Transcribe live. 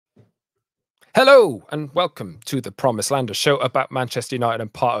Hello and welcome to the Promised Land, a show about Manchester United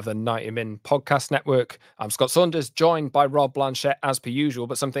and part of the 90 Min podcast network. I'm Scott Saunders, joined by Rob Blanchette as per usual,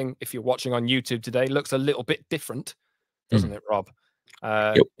 but something, if you're watching on YouTube today, looks a little bit different, doesn't it, Rob?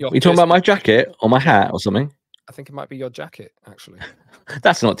 Yep. Your Are you talking first about my jacket or my hat or something? I think it might be your jacket, actually.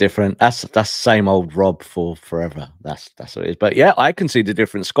 That's not different. That's same old Rob for forever. That's what it is. But yeah, I can see the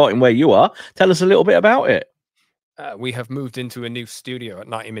difference. Scott, in where you are, tell us a little bit about it. We have moved into a new studio at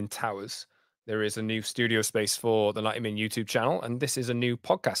 90 Min Towers. There is a new studio space for the 90 Min YouTube channel, and this is a new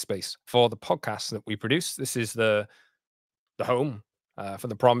podcast space for the podcast that we produce. This is the home for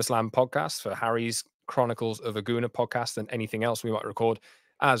the Promised Land podcast, for Harry's Chronicles of a Gooner podcast, and anything else we might record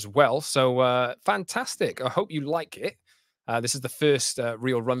as well. So fantastic. I hope you like it. This is the first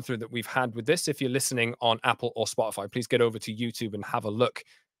real run through that we've had with this. If you're listening on Apple or Spotify, please get over to YouTube and have a look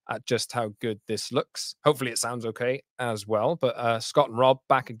at just how good this looks. Hopefully it sounds okay as well. But Scott and Rob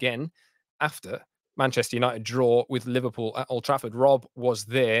back again after Manchester United draw with Liverpool at Old Trafford. Rob was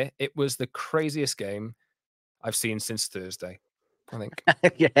there. It was the craziest game I've seen since Thursday, I think.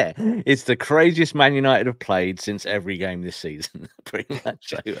 Yeah, it's the craziest Man United have played since every game this season. Pretty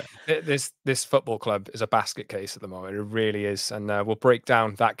much. This football club is a basket case at the moment. It really is. And we'll break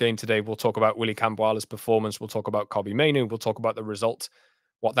down that game today. We'll talk about Willy Campbell's performance. We'll talk about Kobbie Mainoo. We'll talk about the result,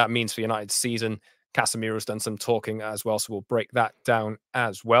 what that means for United's season. Casemiro's done some talking as well, so we'll break that down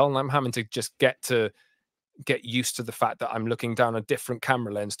as well. And I'm having to just get used to the fact that I'm looking down a different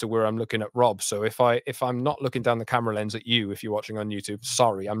camera lens to where I'm looking at Rob. So if I'm not looking down the camera lens at you, if you're watching on YouTube,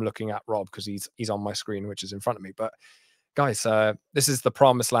 sorry, I'm looking at Rob because he's on my screen, which is in front of me. But guys, this is the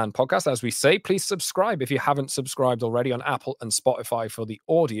Promised Land podcast. As we say, please subscribe if you haven't subscribed already on Apple and Spotify for the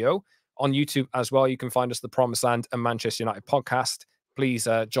audio. On YouTube as well, you can find us the Promised Land and Manchester United podcast. Please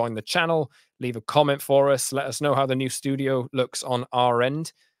join the channel, leave a comment for us, let us know how the new studio looks on our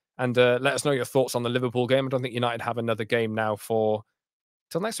end. And let us know your thoughts on the Liverpool game. I don't think United have another game now till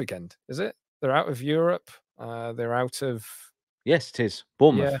next weekend, is it? They're out of Europe. They're out of... Yes, it is.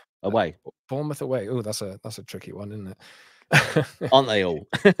 Bournemouth away. Bournemouth away. Oh, that's a tricky one, isn't it? Aren't they all?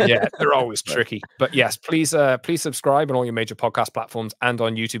 Yeah, they're always tricky. But yes, please subscribe on all your major podcast platforms and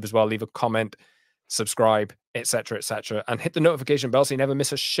on YouTube as well. Leave a comment, subscribe, etc., and hit the notification bell so you never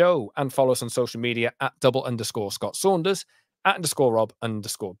miss a show. And follow us on social media at @_Scott Saunders,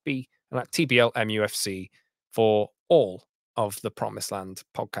 @_Rob_B, and at TBLMUFC for all of the Promised Land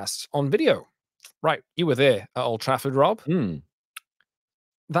podcasts on video. Right, you were there at Old Trafford, Rob.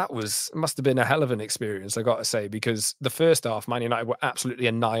 That must have been a hell of an experience, I got to say, because the first half, Man United were absolutely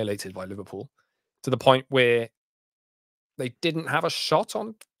annihilated by Liverpool to the point where they didn't have a shot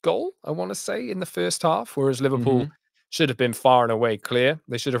on goal, I want to say, in the first half, whereas Liverpool should have been far and away clear.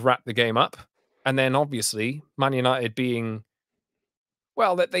 They should have wrapped the game up. And then, obviously, Man United being...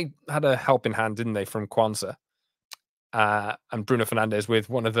 Well, they had a helping hand, didn't they, from Kwanzaa and Bruno Fernandes with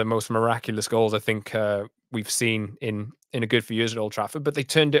one of the most miraculous goals I think we've seen in a good few years at Old Trafford. But they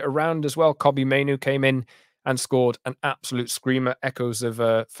turned it around as well. Kobbie Mainoo came in and scored an absolute screamer, echoes of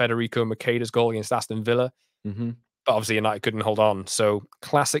Federico Makeda's goal against Aston Villa. But obviously United couldn't hold on. So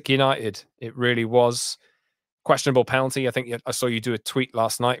classic United, it really was. Questionable penalty. I think I saw you do a tweet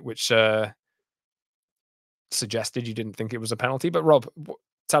last night, which... suggested you didn't think it was a penalty. But Rob,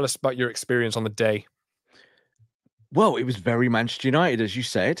 tell us about your experience on the day. Well, it was very Manchester United, as you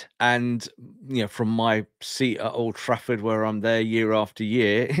said. And, from my seat at Old Trafford, where I'm there year after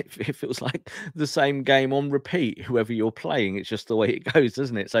year, it feels like the same game on repeat, whoever you're playing. It's just the way it goes,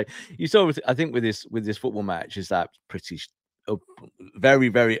 doesn't it? So you saw, I think with this football match, is that pretty very,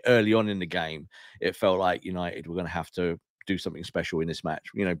 very early on in the game, it felt like United were going to have to do something special in this match,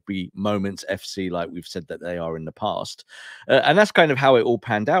 be moments FC like we've said that they are in the past. And that's kind of how it all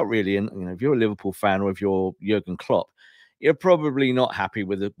panned out, really. And, if you're a Liverpool fan or if you're Jurgen Klopp, you're probably not happy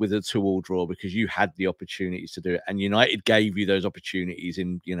with a 2-2 draw because you had the opportunities to do it. And United gave you those opportunities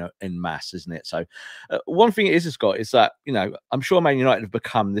in mass, isn't it? So one thing it is, Scott, is that, I'm sure Man United have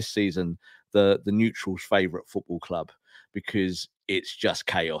become this season the neutral's favourite football club because it's just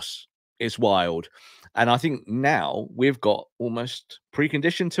chaos. It's wild. And I think now we've got almost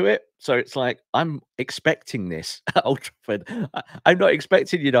preconditioned to it. So it's like, I'm expecting this at Old Trafford. I'm not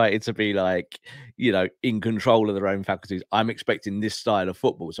expecting United to be like, in control of their own faculties. I'm expecting this style of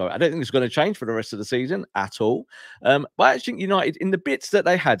football. So I don't think it's going to change for the rest of the season at all. But I think United, in the bits that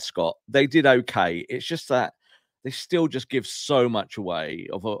they had, Scott, they did okay. It's just that they still just give so much away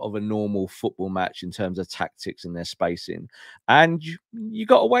of a normal football match in terms of tactics and their spacing. And you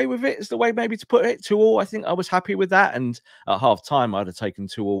got away with it. It's the way maybe to put it 2-2. I think I was happy with that. And at half time, I'd have taken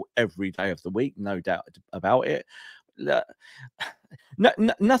 2-2 every day of the week. No doubt about it.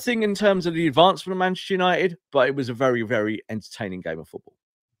 nothing in terms of the advancement of Manchester United, but it was a very, very entertaining game of football.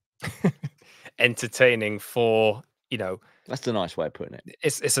 Entertaining for, you know, that's a nice way of putting it.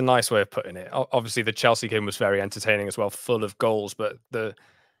 It's a nice way of putting it. Obviously, the Chelsea game was very entertaining as well, full of goals, but the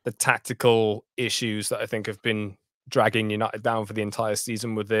tactical issues that I think have been dragging United down for the entire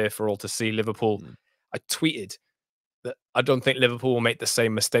season were there for all to see. Liverpool, I tweeted that I don't think Liverpool will make the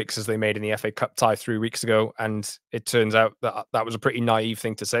same mistakes as they made in the FA Cup tie 3 weeks ago, and it turns out that that was a pretty naive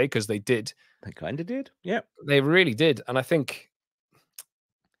thing to say because they did. They kind of did. Yeah, they really did. And I think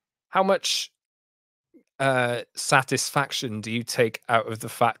how much satisfaction do you take out of the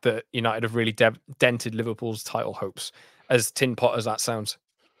fact that United have really dented Liverpool's title hopes, as tin pot as that sounds?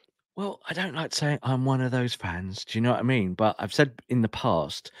 Well, I don't like saying I'm one of those fans. Do you know what I mean? But I've said in the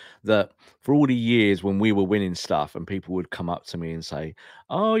past that for all the years when we were winning stuff and people would come up to me and say,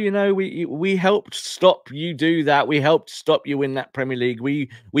 "Oh, you know, we helped stop you do that. We helped stop you win that Premier League. We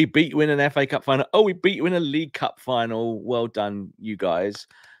beat you in an FA Cup final. Oh, we beat you in a League Cup final. Well done, you guys."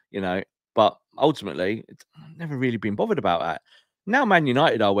 You know, but ultimately, it's never really been bothered about that. Now, Man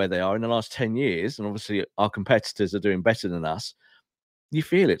United are where they are in the last 10 years, and obviously our competitors are doing better than us. You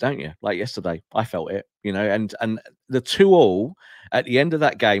feel it, don't you? Like yesterday, I felt it, you know, and the 2-2 at the end of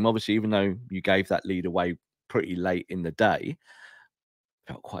that game, obviously, even though you gave that lead away pretty late in the day,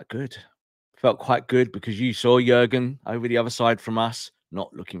 felt quite good. Felt quite good because you saw Jurgen over the other side from us,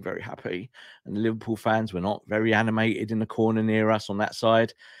 not looking very happy. And the Liverpool fans were not very animated in the corner near us on that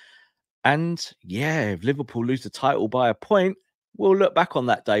side. And yeah, if Liverpool lose the title by a point, we'll look back on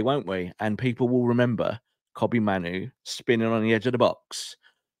that day, won't we? And people will remember Kobbie Manu spinning on the edge of the box,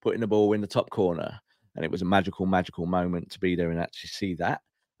 putting the ball in the top corner. And it was a magical, magical moment to be there and actually see that.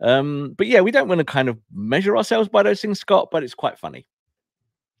 But yeah, we don't want to kind of measure ourselves by those things, Scott, but it's quite funny.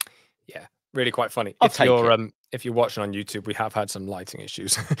 Yeah, really quite funny. If you're watching on YouTube, we have had some lighting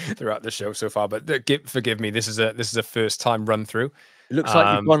issues throughout the show so far, but forgive me, this is a first time run through. It looks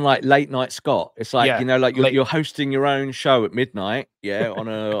like you've gone like late night Scott. It's like, you know, like you're hosting your own show at midnight, yeah, on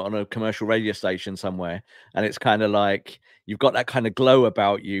a commercial radio station somewhere. And it's kind of like you've got that kind of glow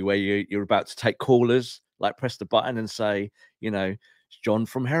about you where you're about to take callers, like press the button and say, you know, it's John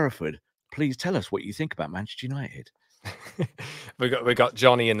from Hereford. Please tell us what you think about Manchester United. we got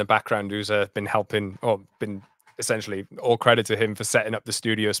Johnny in the background who's been helping, or been essentially all credit to him for setting up the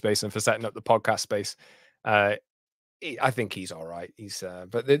studio space and for setting up the podcast space. I think he's all right.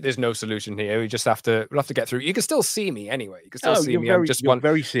 But there's no solution here. We'll have to get through. You can still see me anyway. You can still see me. I'm just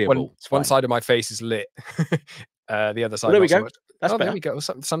very seeable. One side of my face is lit. The other side. Well, there we go. That's there we go.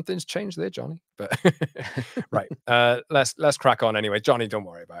 Something's changed there, Johnny. But right. Let's crack on anyway. Johnny, don't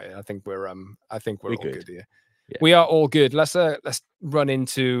worry about it. I think we're all good here. Yeah. We are all good. Let's run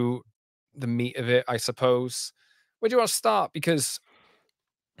into the meat of it, I suppose. Where do you want to start? Because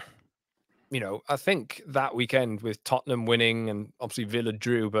you know, I think that weekend with Tottenham winning and obviously Villa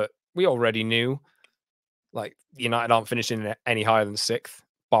drew, but we already knew like United aren't finishing any higher than 6th,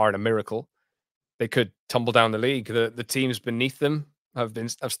 barring a miracle. They could tumble down the league. The teams beneath them have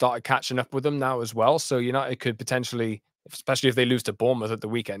started catching up with them now as well. So United could potentially, especially if they lose to Bournemouth at the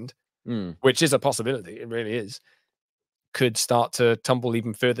weekend, which is a possibility, it really is, could start to tumble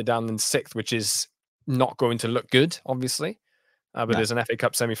even further down than 6th, which is not going to look good, obviously. But there's an FA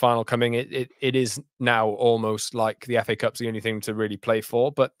Cup semi-final coming. It is now almost like the FA Cup's the only thing to really play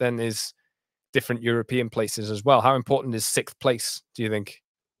for, but then there's different European places as well. How important is 6th place, do you think?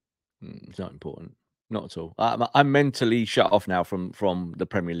 It's not important. Not at all. I'm mentally shut off now from the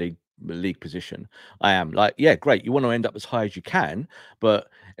Premier League position. I am like, yeah, great. You want to end up as high as you can, but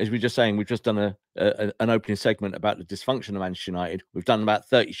as we're just saying, we've just done an opening segment about the dysfunction of Manchester United. We've done about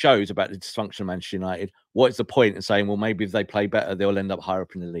 30 shows about the dysfunction of Manchester United. What is the point in saying, well, maybe if they play better, they'll end up higher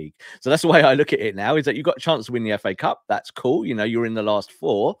up in the league? So that's the way I look at it now, is that you've got a chance to win the FA Cup. That's cool. You know, you're in the last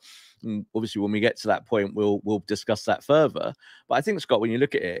 4. And obviously, when we get to that point, we'll discuss that further. But I think, Scott, when you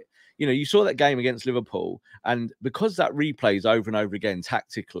look at it, you know, you saw that game against Liverpool, and because that replays over and over again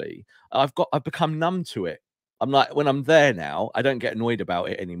tactically, I've become numb to it. I'm like, when I'm there now, I don't get annoyed about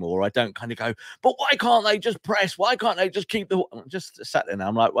it anymore. I don't kind of go, but why can't they just press? Why can't they just keep I'm just sat there now.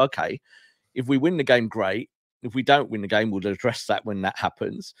 I'm like, well, okay, if we win the game, great. If we don't win the game, we'll address that when that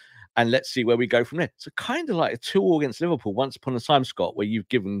happens. And let's see where we go from there. So kind of like a 2-2 against Liverpool once upon a time, Scott, where you've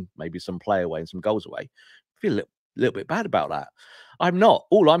given maybe some play away and some goals away. I feel a little bit bad about that. I'm not.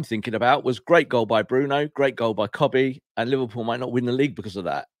 All I'm thinking about was great goal by Bruno, great goal by Kobbie, and Liverpool might not win the league because of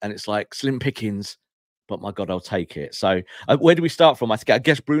that. And it's like slim pickings, but my God, I'll take it. So where do we start from? I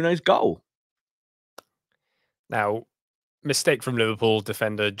guess Bruno's goal. Now, mistake from Liverpool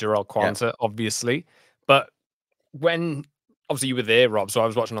defender Jarell Quansah, obviously, but when obviously you were there, Rob, so I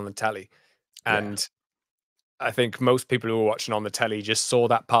was watching on the telly, and I think most people who were watching on the telly just saw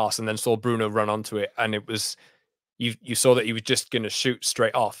that pass and then saw Bruno run onto it, and it was you saw that he was just going to shoot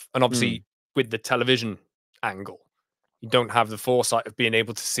straight off, and obviously with the television angle, you don't have the foresight of being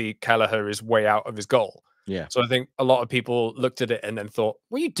able to see Kelleher is way out of his goal. Yeah. So I think a lot of people looked at it and then thought,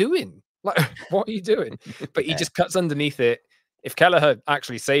 "What are you doing? Like, what are you doing?" But he Yeah. just cuts underneath it. If Kelleher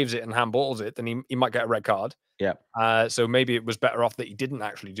actually saves it and handballs it, then he might get a red card. Yeah. So maybe it was better off that he didn't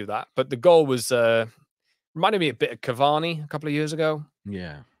actually do that. But the goal was reminded me a bit of Cavani a couple of years ago,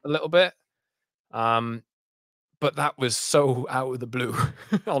 Yeah. a little bit. But that was so out of the blue.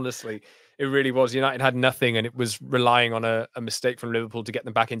 Honestly, it really was. United had nothing, and it was relying on a mistake from Liverpool to get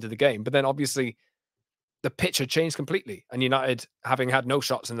them back into the game. But then obviously the pitch had changed completely, and United, having had no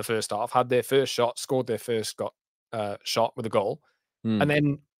shots in the first half, had their first shot, scored their first shot with a goal, and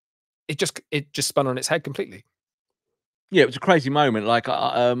then it just spun on its head completely. Yeah, it was a crazy moment. Like,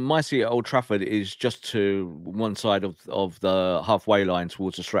 my seat at Old Trafford is just to one side of the halfway line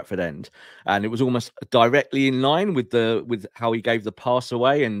towards the Stretford end, and it was almost directly in line with how he gave the pass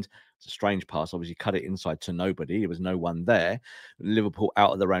away. And it's a strange pass. Obviously, cut it inside to nobody. There was no one there. Liverpool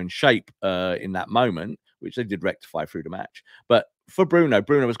out of their own shape in that moment, which they did rectify through the match. But for Bruno,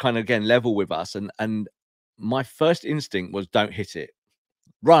 Bruno was kind of again level with us, and my first instinct was don't hit it.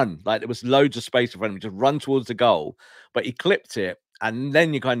 Run, like there was loads of space in front of him, just run towards the goal. But he clipped it, and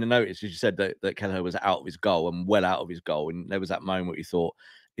then you kind of noticed, as you said, that Kelleher was out of his goal and well out of his goal. And there was that moment where you thought,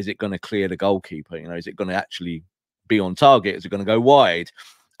 is it going to clear the goalkeeper? You know, is it going to actually be on target? Is it going to go wide?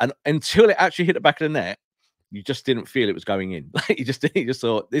 And until it actually hit the back of the net, you just didn't feel it was going in. Like you just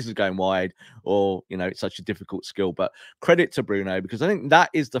thought this is going wide, or you know, it's such a difficult skill. But credit to Bruno, because I think that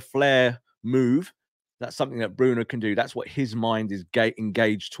is the flair move. That's something that Bruno can do. That's what his mind is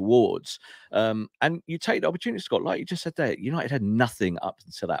engaged towards. And you take the opportunity, Scott, like you just said there. United had nothing up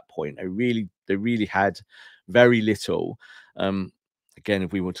until that point. They really had very little. Again,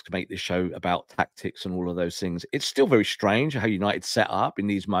 if we wanted to make this show about tactics and all of those things, it's still very strange how United set up in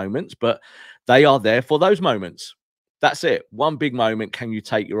these moments, but they are there for those moments. That's it. One big moment. Can you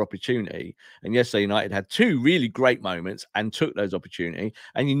take your opportunity? And yesterday, United had two really great moments and took those opportunity.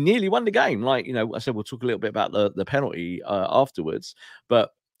 And you nearly won the game. Like, you know, I said, we'll talk a little bit about the penalty afterwards. But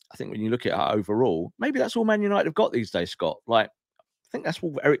I think when you look at it overall, maybe that's all Man United have got these days, Scott. Like, I think that's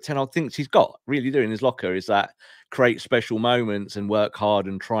what Eric Ten Hag thinks he's got, really doing his locker, is that create special moments and work hard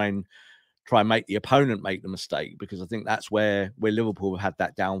and try and make the opponent make the mistake. Because I think that's where Liverpool have had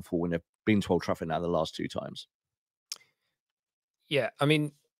that downfall when they've been to Old Trafford now the last two times. Yeah, I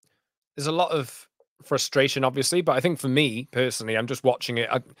mean, there's a lot of frustration, obviously, but I think for me personally, I'm just watching it.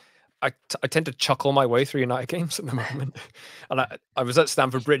 I tend to chuckle my way through United games at the moment, and I was at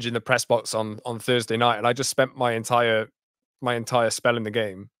Stamford Bridge in the press box on Thursday night, and I just spent my entire spell in the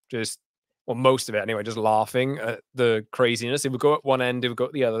game just, well, most of it anyway, just laughing at the craziness. It would go at one end, it would go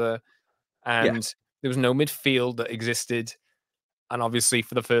at the other, Yeah. and there was no midfield that existed. And obviously,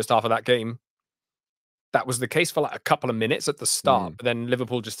 for the first half of that game, that was the case for like a couple of minutes at the start, but then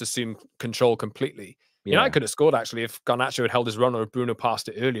Liverpool just assumed control completely. Yeah. United could have scored actually if Garnacho had held his run or if Bruno passed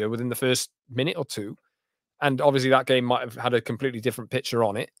it earlier within the first minute or two. And obviously that game might have had a completely different picture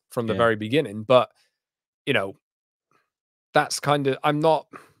on it from the very beginning. But, you know, that's kind of, I'm not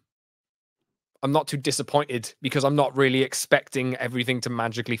too disappointed because I'm not really expecting everything to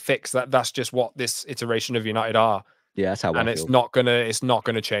magically fix. That's just what this iteration of United are. Yeah, that's how I feel. It's not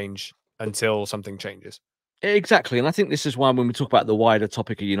gonna change until something changes. Exactly. And I think this is why when we talk about the wider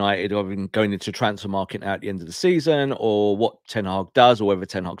topic of United, or even going into transfer market at the end of the season, or what Ten Hag does, or whether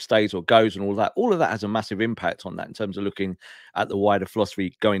Ten Hag stays or goes, and all of that has a massive impact on that in terms of looking at the wider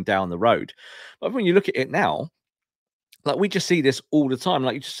philosophy going down the road. But when you look at it now, like we just see this all the time.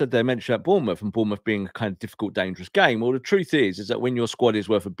 Like you just said there, mentioned at Bournemouth, and Bournemouth being a kind of difficult, dangerous game. Well, the truth is that when your squad is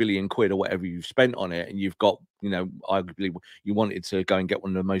worth £1 billion or whatever you've spent on it, and you've got, you know, arguably you wanted to go and get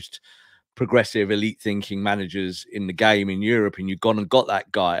one of the most progressive, elite thinking managers in the game in Europe, and you've gone and got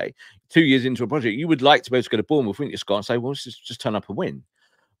that guy 2 years into a project, you would like to be able to go to Bournemouth, wouldn't you, Scott, and say, well, let's just turn up and win.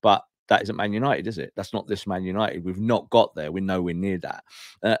 But that isn't Man United, is it? That's not this Man United. We've not got there. We're nowhere near that.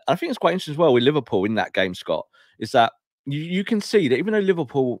 I think it's quite interesting as well with Liverpool in that game, Scott, is that you can see that even though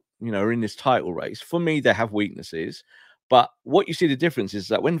Liverpool, you know, are in this title race, for me, they have weaknesses. But what you see the difference is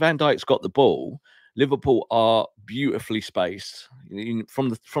that when Van Dijk's got the ball, Liverpool are beautifully spaced. From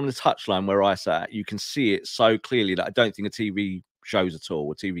the touchline where I sat, you can see it so clearly that I don't think a TV shows at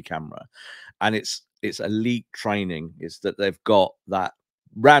all, a TV camera. And it's elite training. It's that they've got that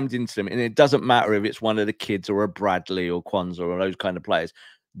rammed into them. And it doesn't matter if it's one of the kids or a Bradley or Kwanzaa or those kind of players.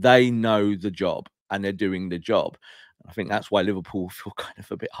 They know the job. and they're doing the job. I think that's why Liverpool feel kind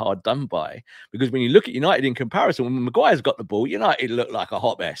of a bit hard done by, because when you look at United in comparison, when Maguire's got the ball, United look like a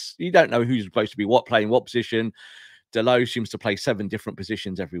hot mess. You don't know who's supposed to be playing what position. Delo seems to play 7 different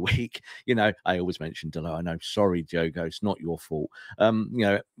positions every week. I always mention Delo. I know, sorry, Diogo, it's not your fault.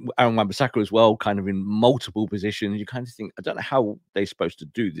 Aaron Wan-Bissaka as well, kind of in multiple positions. You kind of think, I don't know how they're supposed to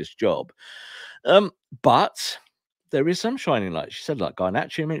do this job. But there is some shining light. She said, like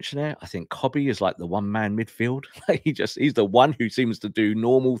Garnacho mentioned it. I think Cobby is like the one-man midfield. He's the one who seems to do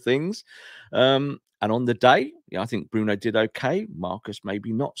normal things. And on the day, I think Bruno did okay. Marcus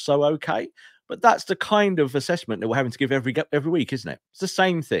maybe not so okay. But that's the kind of assessment that we're having to give every week, isn't it? It's the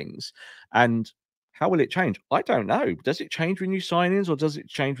same things. And how will it change? I don't know. Does it change with new signings, or does it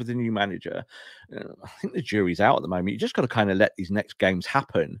change with the new manager? I think the jury's out at the moment. You just got to kind of let these next games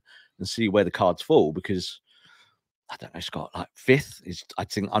happen and see where the cards fall, because I don't know, Scott, like 5th is, I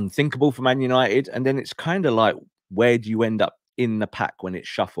think, unthinkable for Man United. And then it's kind of like, where do you end up in the pack when it's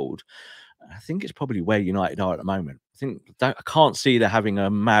shuffled? I think it's probably where United are at the moment. I can't see they're having a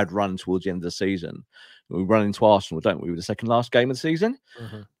mad run towards the end of the season. We run into Arsenal, don't we, with the second last game of the season?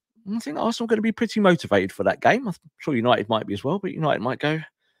 I think Arsenal are going to be pretty motivated for that game. I'm sure United might be as well, but United might go,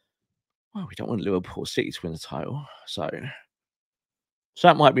 well, we don't want Liverpool City to win the title. So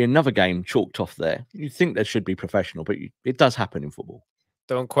that might be another game chalked off there. You'd think there should be professional, but it does happen in football.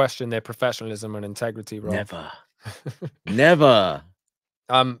 Don't question their professionalism and integrity, Rob. Never. Never.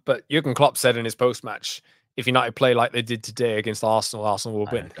 But Jurgen Klopp said in his post-match, if United play like they did today against Arsenal, Arsenal will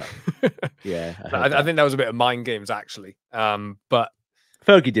win. Yeah. I think that was a bit of mind games, actually. But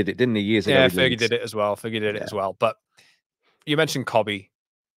Fergie did it, didn't he, years ago? Yeah, Fergie did it as well. But you mentioned Cobby.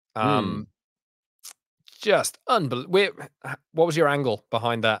 Just unbelievable. What was your angle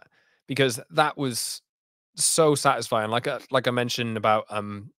behind that? Because that was so satisfying. Like I mentioned about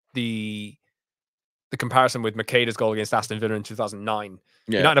the comparison with Makeda's goal against Aston Villa in 2009.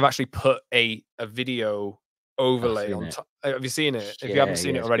 United have actually put a video overlay on top. Have you seen it? If you haven't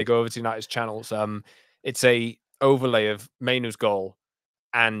seen it already, go over to United's channels. It's a overlay of Mainoo's goal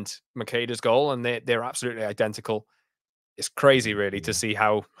and Makeda's goal, and they're absolutely identical. It's crazy, really, to see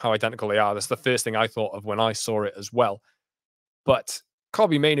how identical they are. That's the first thing I thought of when I saw it as well. But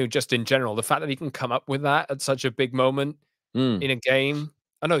Kobbie Mainoo, just in general, the fact that he can come up with that at such a big moment in a game.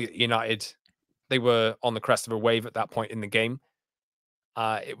 I know United, they were on the crest of a wave at that point in the game.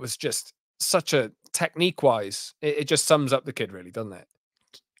 It was just such a technique-wise, it just sums up the kid, really, doesn't it?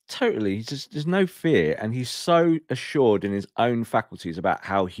 Totally. There's no fear, and he's so assured in his own faculties about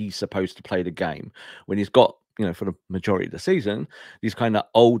how he's supposed to play the game. When he's got, for the majority of the season, these kind of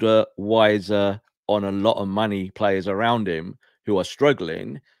older, wiser, on a lot of money players around him who are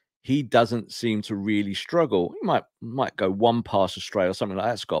struggling, he doesn't seem to really struggle. He might go one pass astray or something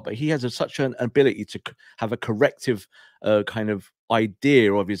like that, Scott, but he has such an ability to have a corrective kind of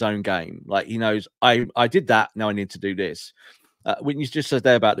idea of his own game. Like, he knows, I did that, now I need to do this. When you just said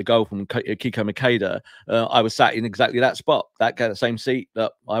there about the goal from Kiko Makeda, I was sat in exactly that spot, that same seat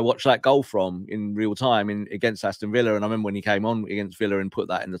that I watched that goal from in real time against Aston Villa. And I remember when he came on against Villa and put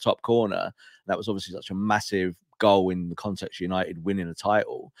that in the top corner. That was obviously such a massive goal in the context of United winning a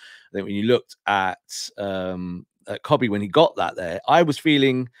title. I think when you looked at Kobbie, when he got that there, I was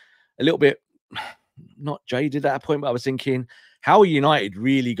feeling a little bit not jaded at that point, but I was thinking, how are United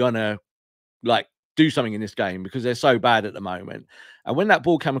really gonna do something in this game, because they're so bad at the moment? And when that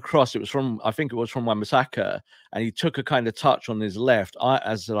ball came across, I think it was from Wan-Bissaka, and he took a kind of touch on his left.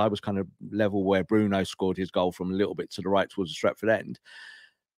 I was kind of level where Bruno scored his goal from, a little bit to the right towards the Stretford end.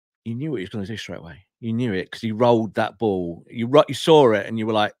 You knew what he was going to do straight away. You knew it, because he rolled that ball. You saw it, and you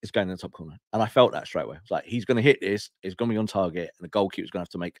were like, it's going in the top corner. And I felt that straight away. It's like, he's going to hit this. It's going to be on target, and the goalkeeper's going to have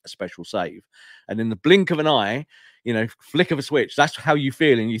to make a special save. And in the blink of an eye, flick of a switch, that's how you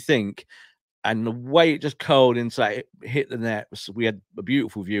feel and you think. And the way it just curled inside, it hit the net. We had a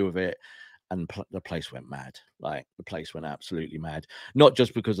beautiful view of it, and the place went mad. Like, the place went absolutely mad. Not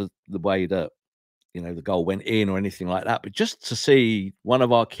just because of the way that, the goal went in or anything like that, but just to see one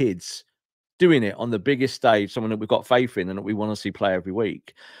of our kids doing it on the biggest stage, someone that we've got faith in and that we want to see play every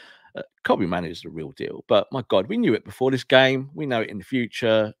week. Kobbie managed the real deal. But my God, we knew it before this game. We know it in the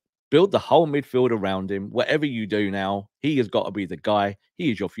future. Build the whole midfield around him. Whatever you do now, he has got to be the guy. He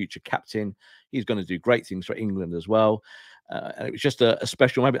is your future captain. He's going to do great things for England as well. And it was just a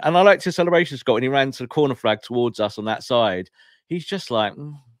special moment. And I liked his celebration, Scott, when he ran to the corner flag towards us on that side. He's just like,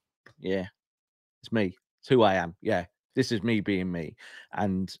 yeah, it's me. It's who I am. Yeah, this is me being me.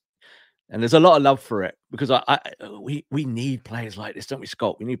 And there's a lot of love for it, because we need players like this, don't we,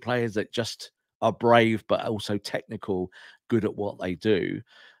 Scott? We need players that just are brave, but also technical, good at what they do.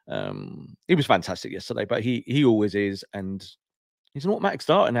 He was fantastic yesterday, but he always is, and he's an automatic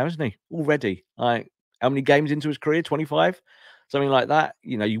starter now, isn't he? Already, like how many games into his career? 25, something like that.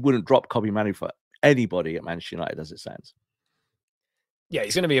 You know, you wouldn't drop Kobbie Mainoo for anybody at Manchester United as it stands. Yeah,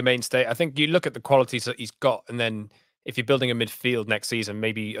 he's going to be a mainstay. I think you look at the qualities that he's got, and then if you're building a midfield next season,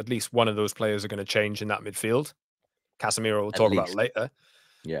 maybe at least one of those players are going to change in that midfield. Casemiro, we'll At talk about least, later.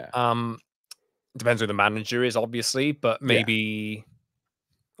 yeah, Depends who the manager is, obviously, but yeah, maybe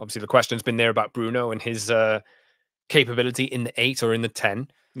obviously the question's been there about Bruno and his capability in the 8 or in the 10.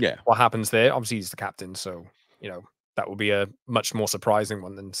 yeah. What happens there? Obviously, he's the captain, so you know that will be a much more surprising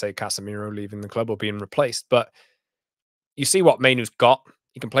one than say Casemiro leaving the club or being replaced. But you see what Mainoo's got.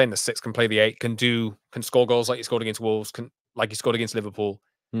 He can play in the 6, can play the 8, can score goals like he scored against Wolves, like he scored against Liverpool.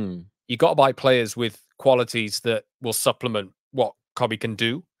 Hmm. You got to buy players with qualities that will supplement what Kobbie can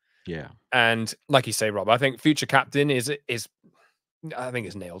do. Yeah. And like you say, Rob, I think future captain is I think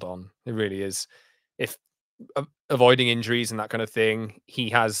is nailed on. It really is. If avoiding injuries and that kind of thing, he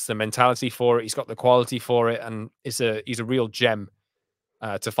has the mentality for it. He's got the quality for it, and he's a real gem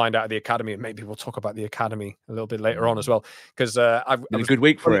to find out of the academy. And maybe we'll talk about the academy a little bit later on as well, because I Been a good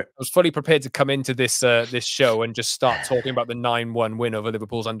week for it. was fully prepared to come into this show and just start talking about the 9-1 win over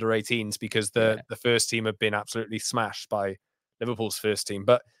Liverpool's under-18s because the first team have been absolutely smashed by Liverpool's first team.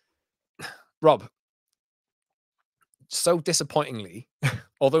 But Rob, so disappointingly,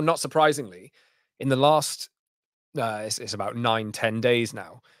 although not surprisingly, in the last it's about 9-10 days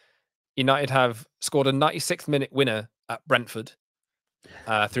now, United have scored a 96th minute winner at Brentford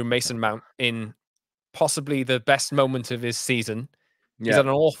through Mason Mount in possibly the best moment of his season. He's had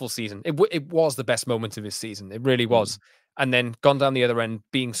an awful season. It was the best moment of his season. It really was. And then gone down the other end,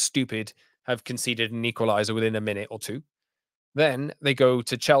 being stupid, have conceded an equaliser within a minute or two. Then they go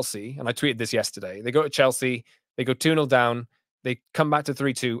to Chelsea, and I tweeted this yesterday. They go to Chelsea, they go 2-0 down, they come back to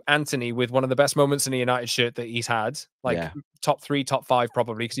 3-2. Anthony with one of the best moments in a United shirt that he's had, like top 3, top 5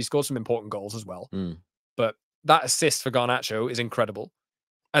 probably, because he scored some important goals as well. But that assist for Garnacho is incredible.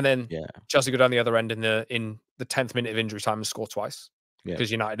 And then Chelsea go down the other end in the 10th minute of injury time and score twice because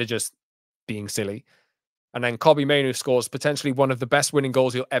United are just being silly. And then Kobbie Mainoo scores potentially one of the best winning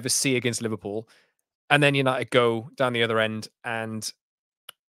goals you'll ever see against Liverpool. And then United go down the other end, and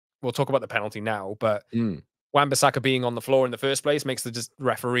we'll talk about the penalty now, but Wan-Bissaka being on the floor in the first place makes the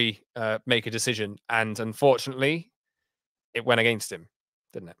referee make a decision. And unfortunately, it went against him,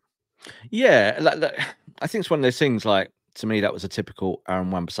 didn't it? Yeah, I think it's one of those things. Like, to me, that was a typical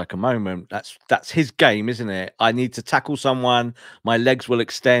Aaron Wan-Bissaka moment. That's his game, isn't it? I need to tackle someone. My legs will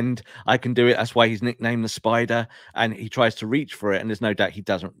extend. I can do it. That's why he's nicknamed the Spider. And he tries to reach for it, and there's no doubt he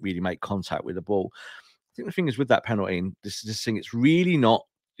doesn't really make contact with the ball. I think the thing is with that penalty, and this thing, it's really not,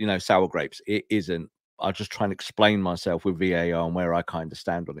 sour grapes. It isn't. I'll just try and explain myself with VAR and where I kind of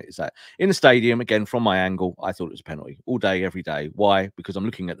stand on it. Is that in the stadium, again, from my angle, I thought it was a penalty all day, every day. Why? Because I'm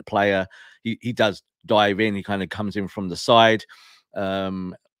looking at the player. He does dive in. He kind of comes in from the side.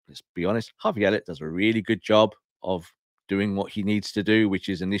 Let's be honest. Harvey Elliott does a really good job of doing what he needs to do, which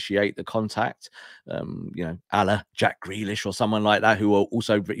is initiate the contact. A la Jack Grealish or someone like that, who are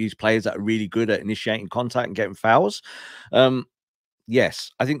also these players that are really good at initiating contact and getting fouls.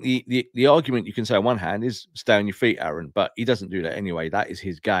 Yes, I think the argument you can say on one hand is stay on your feet, Aaron, but he doesn't do that anyway. That is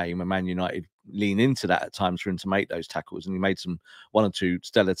his game, and Man United lean into that at times for him to make those tackles, and he made one or two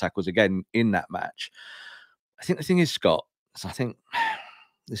stellar tackles again in that match. I think the thing is, Scott, I think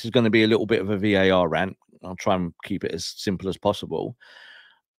this is going to be a little bit of a VAR rant. I'll try and keep it as simple as possible.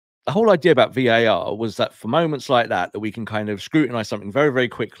 The whole idea about VAR was that for moments like that we can kind of scrutinize something very, very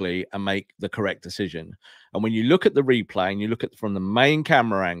quickly and make the correct decision. And when you look at the replay and you look at from the main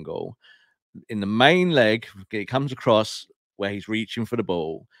camera angle, in the main leg, it comes across where he's reaching for the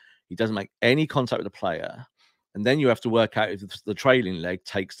ball. He doesn't make any contact with the player. And then you have to work out if the trailing leg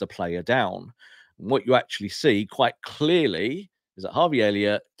takes the player down. And what you actually see quite clearly is that Harvey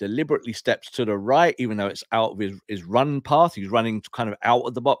Elliott deliberately steps to the right, even though it's out of his run path. He's running kind of out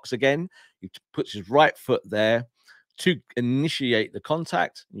of the box again. He puts his right foot there to initiate the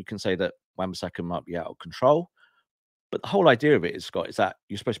contact. You can say that Wan-Bissaka might be out of control. But the whole idea of it is, Scott, is that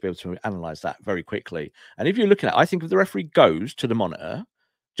you're supposed to be able to analyze that very quickly. And if you're looking at, I think if the referee goes to the monitor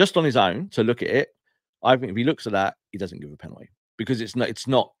just on his own to look at it, I think if he looks at that, he doesn't give a penalty. Because it's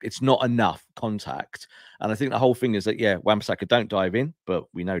not enough contact. And I think the whole thing is that, Wan-Bissaka don't dive in, but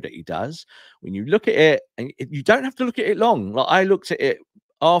we know that he does. When you look at it, and you don't have to look at it long. Like, I looked at it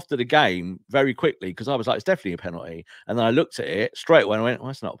after the game very quickly because I was like, it's definitely a penalty. And then I looked at it straight away and I went, well,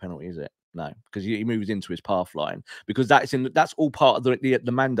 that's not a penalty, is it? No, because he moves into his path line, because that's all part of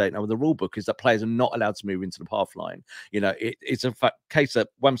the mandate now. The rule book is that players are not allowed to move into the path line. You know, it's a case that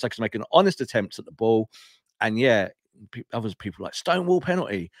Wamsack is making honest attempts at the ball, and yeah, other people like Stonewall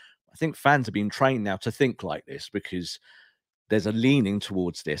penalty. I think fans are being trained now to think like this, because there's a leaning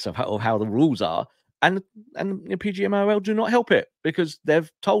towards this of how the rules are, and the PGMOL do not help it, because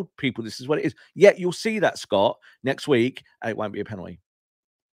they've told people this is what it is. Yet you'll see that, Scott, next week, and it won't be a penalty.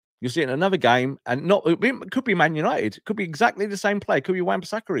 You'll see it in another game, and it could be Man United. It could be exactly the same play. It could be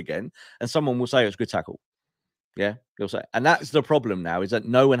Wan-Bissaka again, and someone will say it's a good tackle. Yeah, they'll say. And that's the problem now, is that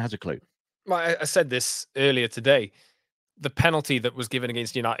no one has a clue. Well, I said this earlier today. The penalty that was given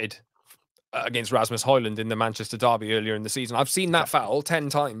against United, against Rasmus Højlund in the Manchester derby earlier in the season, I've seen that foul 10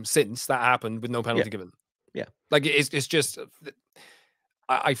 times since that happened with no penalty given. Yeah. Like, it's just,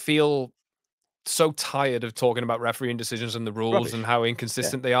 I feel so tired of talking about refereeing decisions and the rules and how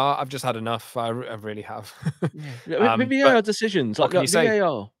inconsistent they are. I've just had enough. I really have. VAR decisions, like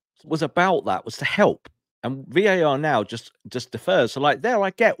VAR was about that, was to help. And VAR now just defers. So, like, there,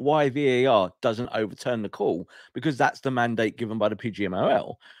 I get why VAR doesn't overturn the call, because that's the mandate given by the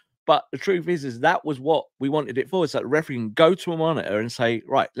PGMOL. But the truth is that was what we wanted it for, is that the referee can go to a monitor and say,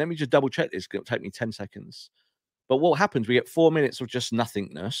 right, let me just double check this. It'll take me 10 seconds. But what happens, we get 4 minutes of just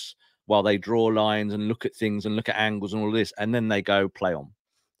nothingness while they draw lines and look at things and look at angles and all this, and then they go play on.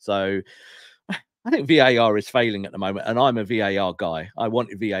 So I think VAR is failing at the moment, and I'm a VAR guy. I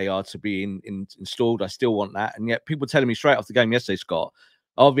wanted VAR to be installed. I still want that. And yet people telling me straight off the game yesterday, Scott,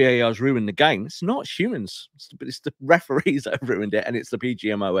 oh, VAR's ruined the game. It's not humans, but it's the referees that have ruined it, and it's the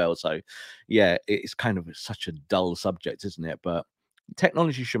PGMOL. So, yeah, it's kind of such a dull subject, isn't it? But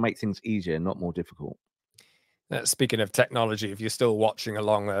technology should make things easier, not more difficult. Speaking of technology, if you're still watching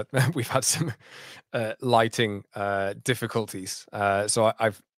along, we've had some lighting difficulties. So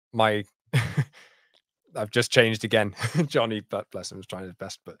I've just changed again. Johnny, but bless him, was trying his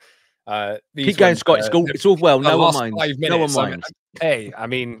best. But keep going, Scott. It's all well. No one minds. No one minds. Hey, I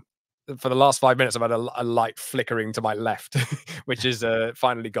mean, for the last 5 minutes, I've had a light flickering to my left, which is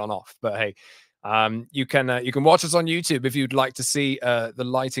finally gone off. But hey, you can watch us on YouTube if you'd like to see the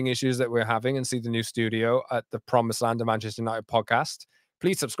lighting issues that we're having and see the new studio at the Promised Land of Manchester United podcast.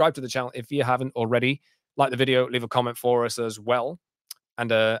 Please subscribe to the channel if you haven't already. Like the video, leave a comment for us as well.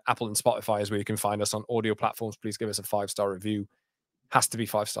 And Apple and Spotify is where you can find us on audio platforms. Please give us a 5-star review. Has to be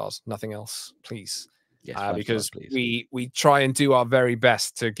 5 stars, nothing else, please. Yes, because stars, please. we try and do our very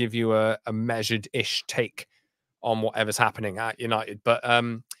best to give you a measured-ish take on whatever's happening at United. But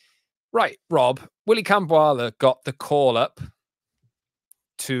right, Rob, Willy Camboala got the call up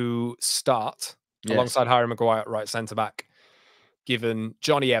to start alongside Harry Maguire at right centre-back, given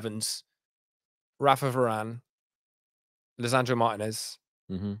Johnny Evans, Rafa Varane, Lisandro Martinez.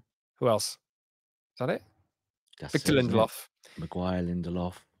 Who else? Is that it? Victor Lindelof. Maguire,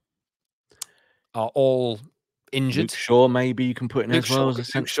 Lindelof. Are all injured. Luke Shaw, maybe you can put in as well.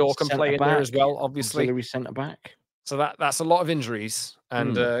 Luke Shaw can play in there as well, obviously. Auxiliary centre-back. So that's a lot of injuries.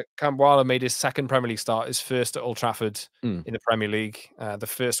 And Camboala made his second Premier League start, his first at Old Trafford in the Premier League. The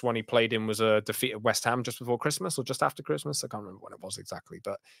first one he played in was a defeat at West Ham just before Christmas or just after Christmas. I can't remember when it was exactly.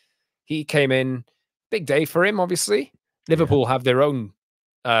 But he came in. Big day for him, obviously. Liverpool have their own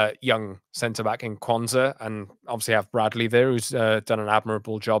young centre-back in Kwanzaa, and obviously have Bradley there, who's done an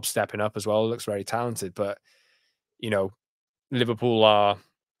admirable job stepping up as well. Looks very talented. But, you know, Liverpool are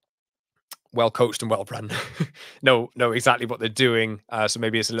well coached and well run, know exactly what they're doing. So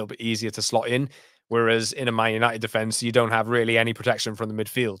maybe it's a little bit easier to slot in. Whereas in a Man United defense, you don't have really any protection from the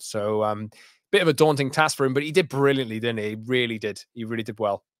midfield. So bit of a daunting task for him, but he did brilliantly, didn't he? He really did. He really did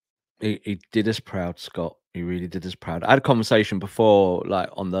well. He did us proud, Scott. He really did us proud. I had a conversation before, like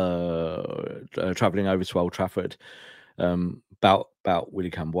on the traveling over to Old Trafford, about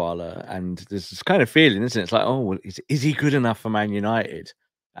Willy Camboala, and there's this kind of feeling, isn't it? It's like, oh, well, is he good enough for Man United?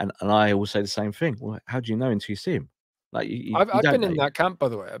 And I always say the same thing. Well, how do you know until you see him? Like I've been in that camp, by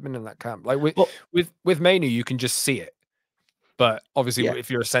the way. I've been in that camp. Like with Mainoo, you can just see it, but obviously, if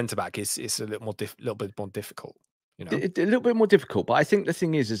you're a centre back, it's a little bit more difficult. You know? A little bit more difficult, but I think the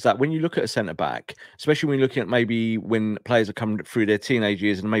thing is that when you look at a centre back, especially when you're looking at maybe when players are coming through their teenage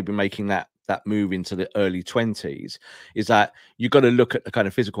years and maybe making that move into the early 20s, is that you've got to look at the kind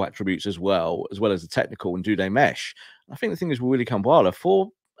of physical attributes as well as the technical, and do they mesh? I think the thing is with Willy Camboala, for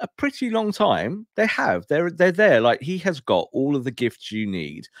a pretty long time, they're there. Like, he has got all of the gifts you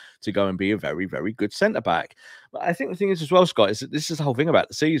need to go and be a very, very good centre back. But I think the thing is as well, Scott, is that this is the whole thing about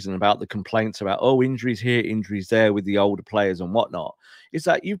the season, about the complaints about, oh, injuries here, injuries there with the older players and whatnot, is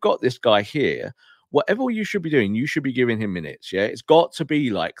that you've got this guy here whatever you should be doing, you should be giving him minutes. Yeah, it's got to be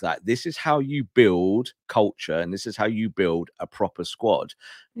like that. This is how you build culture, and this is how you build a proper squad.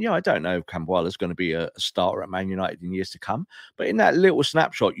 Yeah, I don't know if Camboila's going to be a starter at Man United in years to come, but in that little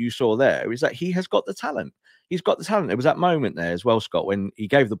snapshot you saw there, is that he has got the talent. He's got the talent. There was that moment there as well, Scott, when he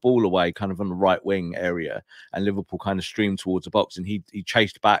gave the ball away kind of on the right wing area, and Liverpool kind of streamed towards the box, and he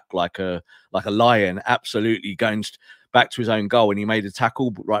chased back like a lion, absolutely going back to his own goal, and he made a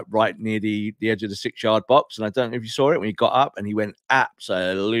tackle right near the edge of the 6-yard box. And I don't know if you saw it when he got up and he went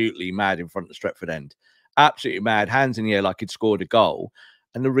absolutely mad in front of the Stretford end, absolutely mad, hands in the air like he'd scored a goal.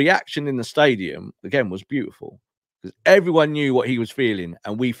 And the reaction in the stadium again was beautiful, because everyone knew what he was feeling,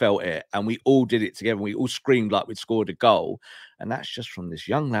 and we felt it, and we all did it together. We all screamed like we'd scored a goal, and that's just from this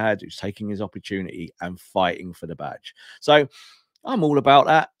young lad who's taking his opportunity and fighting for the badge. So I'm all about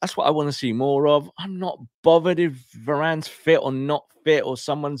that. That's what I want to see more of. I'm not bothered if Varane's fit or not fit, or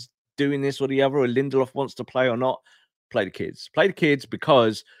someone's doing this or the other, or Lindelof wants to play or not. Play the kids. Play the kids,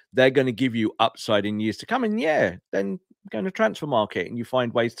 because they're going to give you upside in years to come. And yeah, then go in the transfer market and you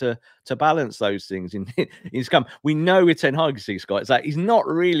find ways to balance those things in his come. We know with Ten Hag, Scott, it's like he's not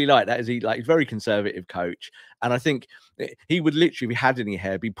really like that, is he? Like, he's a very conservative coach. And I think he would literally, if he had any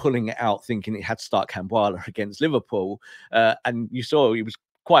hair, be pulling it out, thinking it had to start Camboila against Liverpool. And you saw he was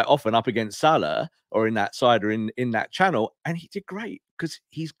quite often up against Salah or in that side or in that channel. And he did great, because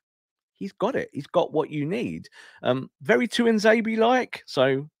he's got it. He's got what you need. Very Tuanzebe-like.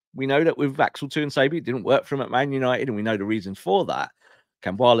 So we know that with Axel Tuanzebe, it didn't work for him at Man United, and we know the reasons for that.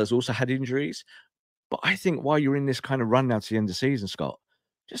 Camboila's also had injuries. But I think while you're in this kind of run now to the end of the season, Scott,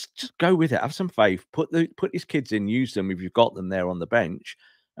 just go with it. Have some faith. Put these kids in, use them if you've got them there on the bench,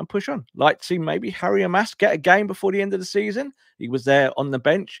 and push on. Like to see maybe Harry Amas get a game before the end of the season. He was there on the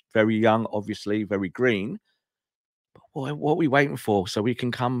bench, very young, obviously, very green. What are we waiting for? So we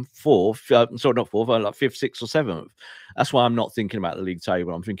can come fourth, sorry, not fourth, like fifth, sixth, or seventh. That's why I'm not thinking about the league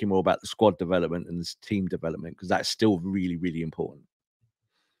table. I'm thinking more about the squad development and the team development, because that's still really, really important.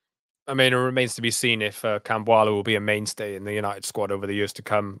 I mean, it remains to be seen if Camboila will be a mainstay in the United squad over the years to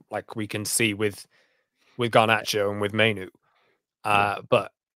come, like we can see with Garnacho and with Mainu.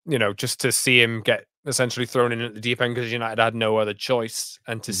 But you know, just to see him get essentially thrown in at the deep end because United had no other choice,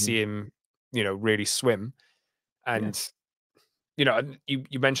 and to see him, you know, really swim. And you know,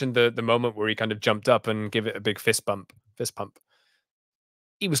 you mentioned the moment where he kind of jumped up and give it a big fist pump.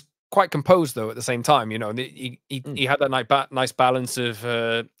 He was quite composed though at the same time. You know, and he had that nice balance of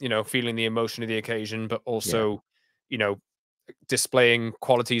you know, feeling the emotion of the occasion, but also you know, displaying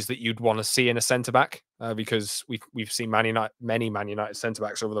qualities that you'd want to see in a centre back, because we've seen many Man United centre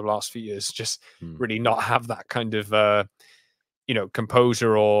backs over the last few years just really not have that kind of you know,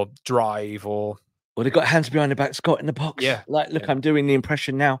 composure or drive or. Well, they've got hands behind the back, Scott, in the box. Yeah. Like, look, I'm doing the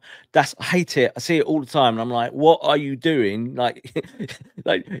impression now. I hate it. I see it all the time. And I'm like, what are you doing? Like,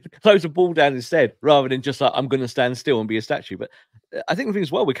 like close the ball down instead, rather than just like, I'm going to stand still and be a statue. But I think the thing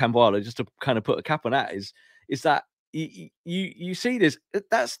as well with Camboila, just to kind of put a cap on that, is that you see this.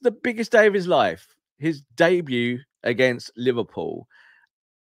 That's the biggest day of his life. His debut against Liverpool.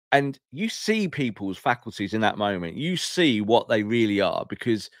 And you see people's faculties in that moment. You see what they really are,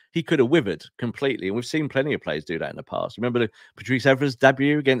 because he could have withered completely. And we've seen plenty of players do that in the past. Remember the Patrice Evra's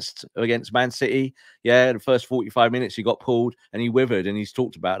debut against Man City? Yeah, the first 45 minutes he got pulled and he withered, and he's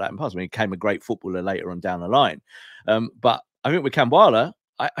talked about that in past. I mean, he became a great footballer later on down the line. But I think with Camboila,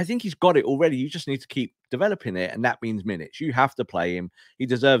 I think he's got it already. You just need to keep developing it, and that means minutes. You have to play him. He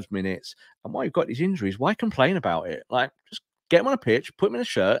deserves minutes. And while you've got these injuries, why complain about it? Like, just get him on a pitch, put him in a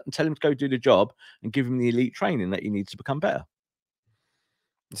shirt, and tell him to go do the job, and give him the elite training that he needs to become better.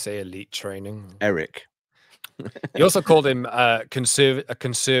 You say elite training, Eric. You also called him a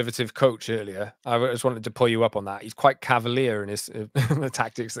conservative coach earlier. I just wanted to pull you up on that. He's quite cavalier in his the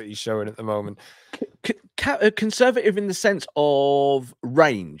tactics that he's showing at the moment. Conservative in the sense of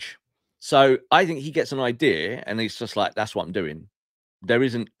range. So I think he gets an idea, and he's just like, that's what I'm doing. There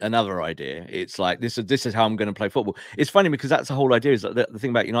isn't another idea. It's like, this is how I'm going to play football. It's funny because that's the whole idea, is that the thing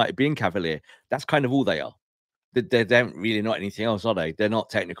about United being cavalier, that's kind of all they are. They don't really not anything else, are they? They're not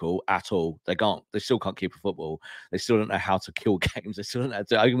technical at all. They still can't keep a football. They still don't know how to kill games. They still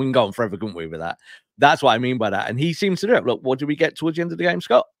don't know we can go on forever, couldn't we, with that? That's what I mean by that. And he seems to do it. Look, what do we get towards the end of the game,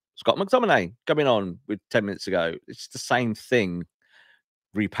 Scott? Scott McTominay coming on with 10 minutes ago. It's the same thing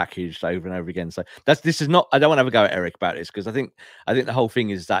repackaged over and over again. So this is not, I don't want to have a go at Eric about this, because I think the whole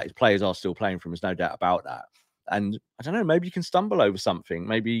thing is that his players are still playing for him. There's no doubt about that. And I don't know, maybe you can stumble over something.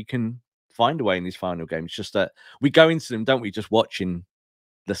 Maybe you can find a way in these final games. Just that we go into them, don't we, just watching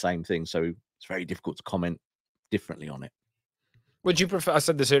the same thing. So it's very difficult to comment differently on it. Would you prefer? I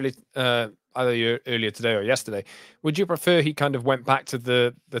said this earlier, earlier today or yesterday. Would you prefer he kind of went back to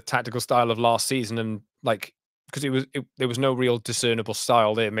the tactical style of last season and like because there was no real discernible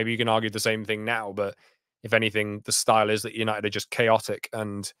style there. Maybe you can argue the same thing now, but if anything, the style is that United are just chaotic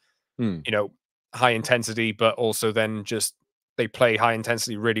and Hmm. high intensity, but also then just they play high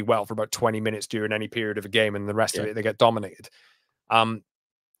intensity really well for about 20 minutes during any period of a game, and the rest of Yeah. it they get dominated. Um,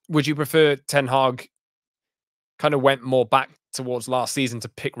 would you prefer Ten Hag kind of went more back towards last season to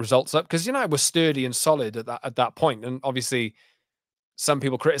pick results up? Because United was sturdy and solid at that point, and obviously some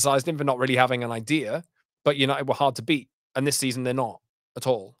people criticised him for not really having an idea, but United were hard to beat, and this season they're not at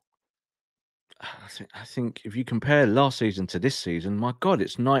all. I think if you compare last season to this season, my God,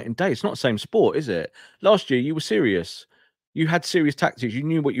 it's night and day. It's not the same sport, is it? Last year, you were serious. You had serious tactics. You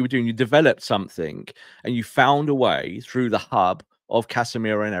knew what you were doing. You developed something, and you found a way through the hub of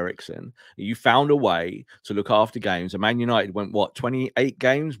Casemiro and Ericsson. You found a way to look after games. And Man United went, what, 28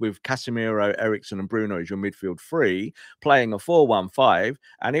 games with Casemiro, Ericsson, and Bruno as your midfield three, playing a 4-1-5,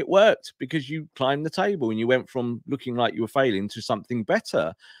 and it worked because you climbed the table and you went from looking like you were failing to something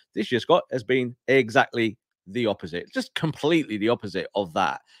better. This year, Scott, has been exactly the opposite, just completely the opposite of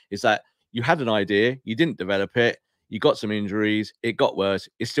that. Is that you had an idea, you didn't develop it, you got some injuries, it got worse,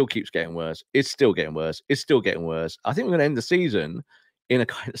 it still keeps getting worse, it's still getting worse, it's still getting worse. I think we're going to end the season in a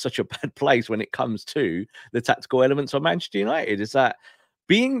kind of such a bad place when it comes to the tactical elements of Manchester United. Is that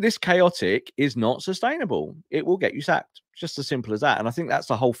being this chaotic is not sustainable. It will get you sacked. Just as simple as that. And I think that's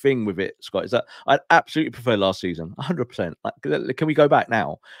the whole thing with it, Scott, is that I'd absolutely prefer last season, 100%. Like, can we go back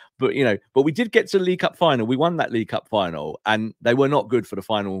now? But, but we did get to the League Cup final. We won that League Cup final, and they were not good for the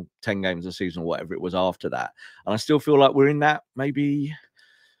final 10 games of the season or whatever it was after that. And I still feel like we're in that, maybe,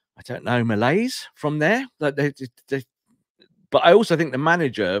 I don't know, malaise from there. Like but I also think the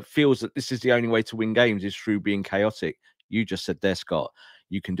manager feels that this is the only way to win games is through being chaotic. You just said there, Scott,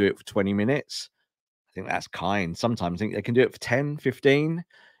 you can do it for 20 minutes. I think that's kind. Sometimes I think they can do it for 10, 15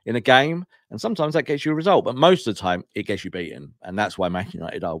 in a game. And sometimes that gets you a result. But most of the time, it gets you beaten. And that's why Man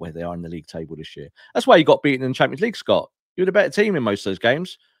United are where they are in the league table this year. That's why you got beaten in the Champions League, Scott. You were the better team in most of those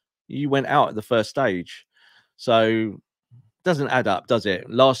games. You went out at the first stage. So doesn't add up, does it?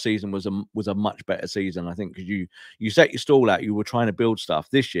 Last season was a much better season, I think, because you set your stall out. You were trying to build stuff.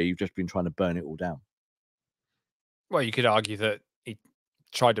 This year, you've just been trying to burn it all down. Well, you could argue that he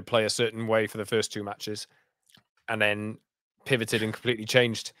tried to play a certain way for the first two matches and then pivoted and completely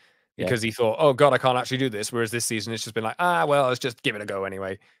changed Yeah. because he thought, oh God, I can't actually do this. Whereas this season, it's just been like, well, let's just give it a go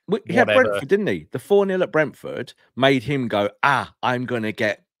anyway. He had Whatever. Brentford, didn't he? The 4-0 at Brentford made him go, I'm going to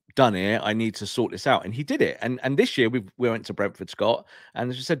get done here. I need to sort this out. And he did it. And this year we went to Brentford, Scott. And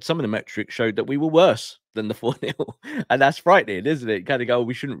as you said, some of the metrics showed that we were worse than the 4-0. And that's frightening, isn't it? Kind of go,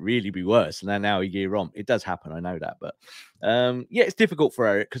 we shouldn't really be worse. And then now a year on, it does happen. I know that. But yeah, it's difficult for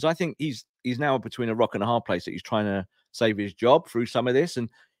Eric because I think he's now between a rock and a hard place that he's trying to save his job through some of this. And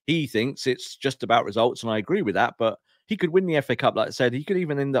he thinks it's just about results. And I agree with that. But he could win the FA Cup, like I said. He could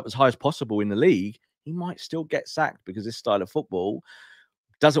even end up as high as possible in the league. He might still get sacked because this style of football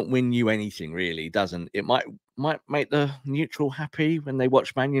doesn't win you anything, really, doesn't. It might make the neutral happy when they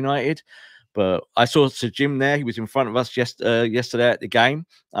watch Man United. But I saw Sir Jim there. He was in front of us yesterday at the game.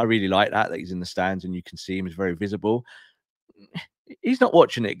 I really like that he's in the stands and you can see him. He's very visible. He's not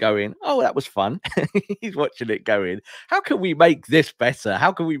watching it going, oh, that was fun. He's watching it going, how can we make this better?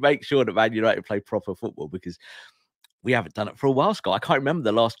 How can we make sure that Man United play proper football? Because we haven't done it for a while, Scott. I can't remember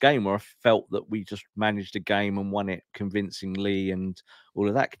the last game where I felt that we just managed a game and won it convincingly and all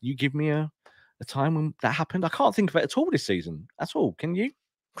of that. Can you give me a time when that happened? I can't think of it at all this season. That's all. Can you?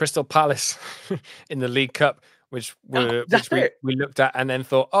 Crystal Palace in the League Cup, which we looked at and then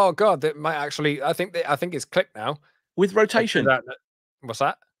thought, oh God, that might actually. I think it's clicked now With rotation. What's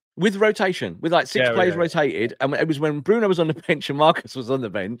that? With rotation, with like six players rotated, and it was when Bruno was on the bench and Marcus was on the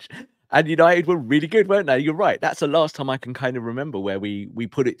bench, and United were really good, weren't they? You're right. That's the last time I can kind of remember where we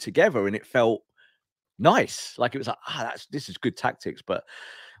put it together, and it felt nice. Like it was like, this is good tactics, but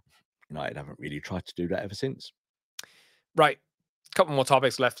United haven't really tried to do that ever since. Right, a couple more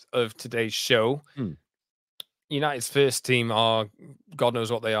topics left of today's show. United's first team are God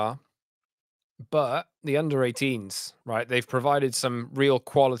knows what they are. But the under-18s, right? They've provided some real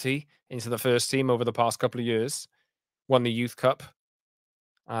quality into the first team over the past couple of years. Won the Youth Cup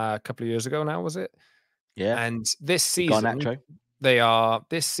a couple of years ago now, was it? Yeah. And this season, they are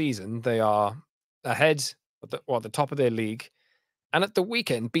ahead at the top of their league. And at the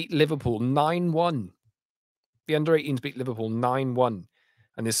weekend, beat Liverpool 9-1. The under-18s beat Liverpool 9-1.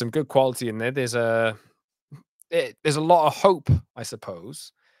 And there's some good quality in there. There's a lot of hope, I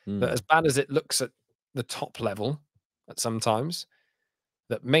suppose. That as bad as it looks at the top level at sometimes,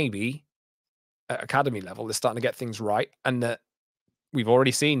 that maybe at academy level they're starting to get things right, and that we've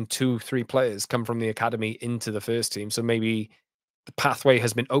already seen 2-3 players come from the academy into the first team. So maybe the pathway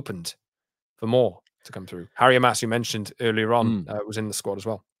has been opened for more to come through. Harry Amass, you mentioned earlier on, was in the squad as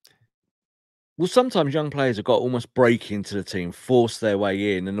well. Well, sometimes young players have got to almost break into the team, force their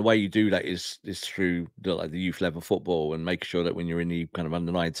way in, and the way you do that is through the youth level football and making sure that when you're in the kind of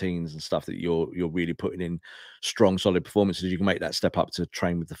under 19s and stuff that you're really putting in strong, solid performances. You can make that step up to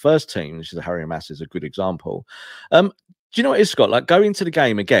train with the first team. Which is Harry Amass is a good example. Do you know what it is, Scott? Like going to the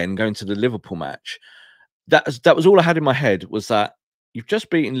game again, going to the Liverpool match. That was all I had in my head, was that you've just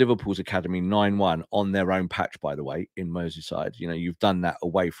beaten Liverpool's academy 9-1 on their own patch, by the way, in Merseyside. You know, you've done that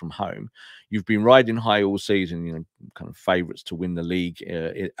away from home. You've been riding high all season, you know, kind of favourites to win the league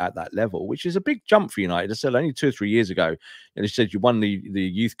at that level, which is a big jump for United. I said only 2 or 3 years ago, and they said you won the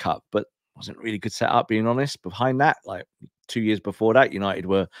Youth Cup, but wasn't really good setup, being honest. Behind that, like 2 years before that, United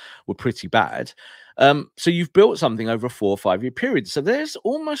were pretty bad. So you've built something over a 4 or 5 year period. So there's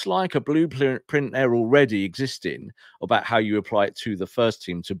almost like a blueprint there already existing about how you apply it to the first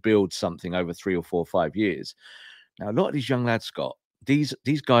team to build something over 3 or 4 or 5 years. Now, a lot of these young lads, Scott, these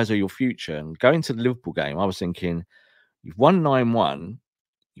guys are your future. And going to the Liverpool game, I was thinking, you've won 9-1.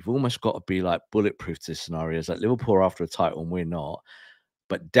 You've almost got to be like bulletproof to this scenario. It's like Liverpool are after a title and we're not.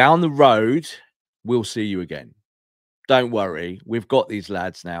 But down the road, we'll see you again. Don't worry. We've got these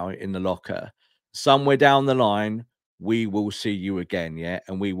lads now in the locker. Somewhere down the line, we will see you again, yeah?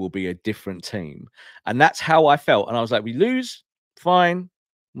 And we will be a different team. And that's how I felt. And I was like, we lose, fine.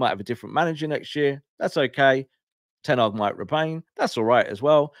 Might have a different manager next year. That's okay. Ten Hag might remain. That's all right as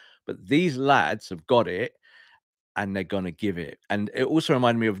well. But these lads have got it, and they're going to give it. And it also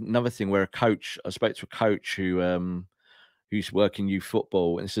reminded me of another thing where I spoke to a coach who's working youth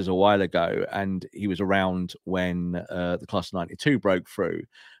football, and this is a while ago, and he was around when the class of '92 broke through,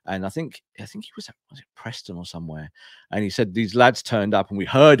 and I think he was it Preston or somewhere, and he said these lads turned up and we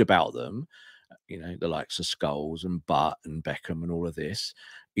heard about them, you know, the likes of Scholes and Butt and Beckham and all of this.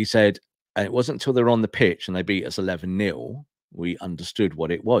 He said, and it wasn't until they were on the pitch and they beat us 11-0 we understood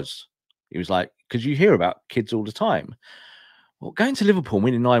what it was. He was like, because you hear about kids all the time. Well, going to Liverpool and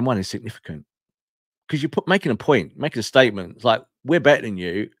winning 9-1 is significant, because you're making a point, making a statement. It's like, we're better than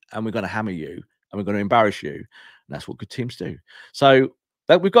you, and we're going to hammer you, and we're going to embarrass you. And that's what good teams do. So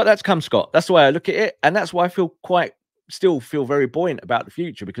we've got that to come, Scott. That's the way I look at it. And that's why I still feel very buoyant about the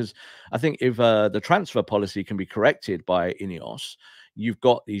future, because I think if the transfer policy can be corrected by Ineos, you've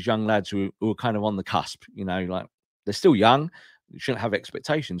got these young lads who are kind of on the cusp, you know, like they're still young. You shouldn't have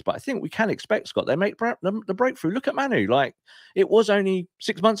expectations, but I think we can expect, Scott, they make the breakthrough. Look at Manu. Like, it was only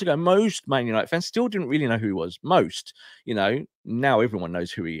 6 months ago, most Man United fans still didn't really know who he was. Most, you know, now everyone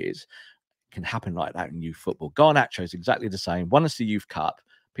knows who he is. It can happen like that in youth football. Garnacho is exactly the same. Won us the Youth Cup.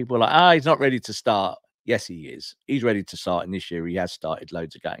 People are like, he's not ready to start. Yes, he is. He's ready to start, and this year he has started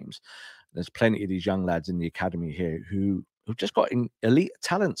loads of games. There's plenty of these young lads in the academy here who've just got elite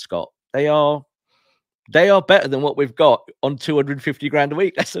talent, Scott. They are better than what we've got on 250 grand a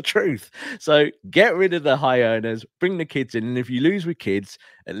week. That's the truth. So get rid of the high earners, bring the kids in. And if you lose with kids,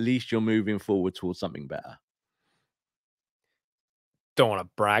 at least you're moving forward towards something better. Don't want to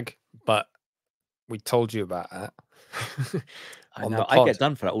brag, but we told you about that. I know. I get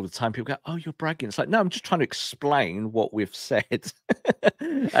done for that all the time. People go, "Oh, you're bragging." It's like, no, I'm just trying to explain what we've said.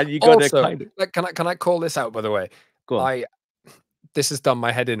 And you got to kind of... like, can I call this out, by the way? Go on. This has done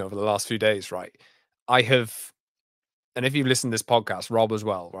my head in over the last few days, right? I have, and if you've listened to this podcast, Rob as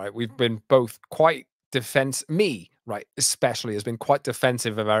well, right? We've been both quite me, right, especially has been quite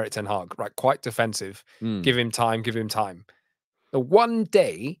defensive of Erik ten Hag, right? Quite defensive. Give him time, give him time. The one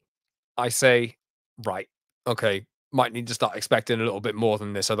day I say, right, okay, might need to start expecting a little bit more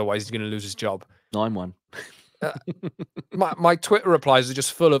than this, otherwise he's going to lose his job. 9-1. My Twitter replies are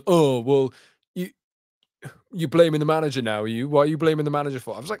just full of, oh, well, you blaming the manager now, are you? Why are you blaming the manager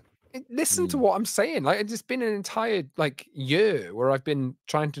for? I was like, listen to what I'm saying. Like, it's just been an entire year where I've been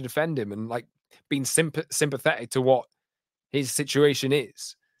trying to defend him and being sympathetic to what his situation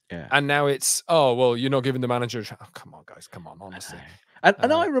is. Yeah. And now it's, oh, well, you're not giving the manager. Oh, come on, guys, come on, honestly.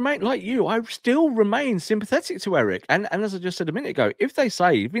 And I remain like you. I still remain sympathetic to Erik. And as I just said a minute ago, if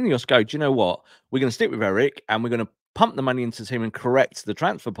Ineos go, do you know what? We're going to stick with Erik and we're going to pump the money into the team and correct the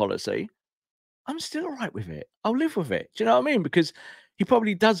transfer policy, I'm still all right with it. I'll live with it. Do you know what I mean? Because he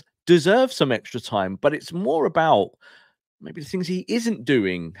probably does deserve some extra time, but it's more about maybe the things he isn't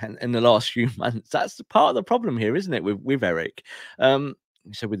doing in the last few months. That's the part of the problem here, isn't it? With Erik.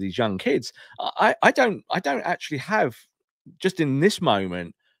 So with these young kids, I don't actually have, just in this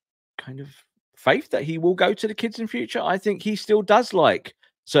moment, kind of faith that he will go to the kids in future. I think he still does like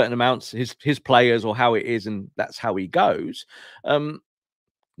certain amounts, his players or how it is, and that's how he goes.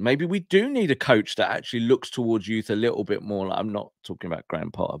 Maybe we do need a coach that actually looks towards youth a little bit more. Like, I'm not talking about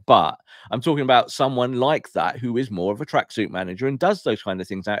Graham Potter, but I'm talking about someone like that who is more of a tracksuit manager and does those kind of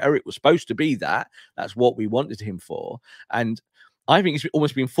things. Now, Eric was supposed to be that. That's what we wanted him for. And I think he's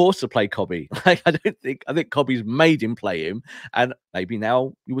almost been forced to play Cobby. Like, I think Cobby's made him play him. And maybe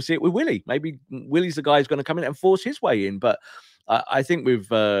now you will see it with Willie. Maybe Willie's the guy who's going to come in and force his way in. But I think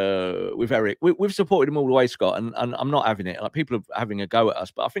with Eric, we've supported him all the way, Scott, and I'm not having it. Like, people are having a go at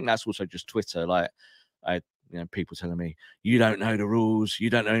us, but I think that's also just Twitter. Like, people telling me, you don't know the rules, you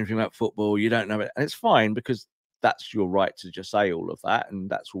don't know anything about football, you don't know it, and it's fine, because that's your right to just say all of that, and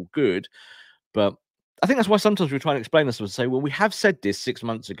that's all good. But I think that's why sometimes we try and explain this and say, well, we have said this 6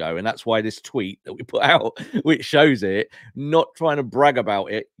 months ago, and that's why this tweet that we put out, which shows it, not trying to brag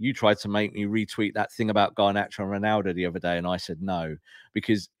about it. You tried to make me retweet that thing about Garnacho and Ronaldo the other day, and I said no,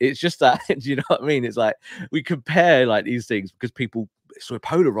 because it's just that, do you know what I mean? It's like we compare like these things because people, it's sort of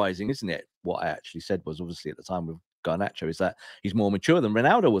polarizing, isn't it? What I actually said was, obviously at the time with Garnacho, is that he's more mature than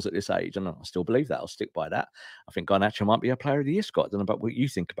Ronaldo was at this age, and I still believe that. I'll stick by that. I think Garnacho might be a player of the year, Scott. I don't know about what you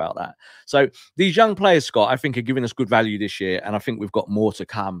think about that. So these young players, Scott, I think are giving us good value this year, and I think we've got more to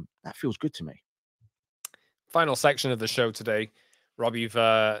come. That feels good to me. Final section of the show today, Rob, you've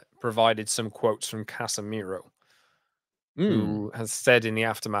provided some quotes from Casemiro, who has said in the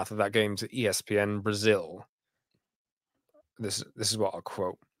aftermath of that game to ESPN Brazil. This is what I'll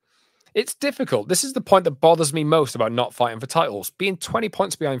quote. It's difficult. This is the point that bothers me most about not fighting for titles, being 20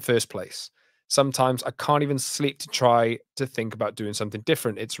 points behind first place. Sometimes I can't even sleep to try to think about doing something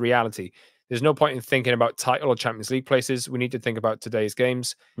different. It's reality. There's no point in thinking about title or Champions League places. We need to think about today's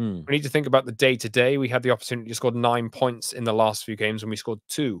games. We need to think about the day-to-day. We had the opportunity to score 9 points in the last few games, and we scored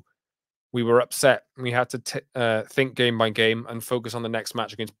 2. We were upset. We had to think game by game and focus on the next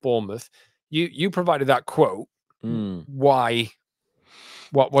match against Bournemouth. You provided that quote. Why?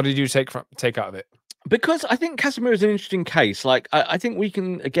 What did you take out of it? Because I think Casemiro is an interesting case. Like, I think we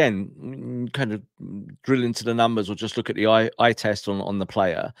can, again, kind of drill into the numbers or just look at the eye test on the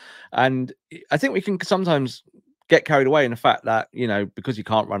player. And I think we can sometimes get carried away in the fact that, you know, because he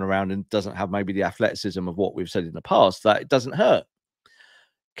can't run around and doesn't have maybe the athleticism of what we've said in the past, that it doesn't hurt.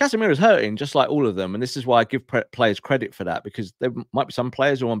 Casemiro is hurting just like all of them. And this is why I give players credit for that, because there might be some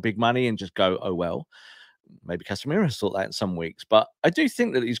players who want big money and just go, oh, well. Maybe Casemiro has thought that in some weeks, but I do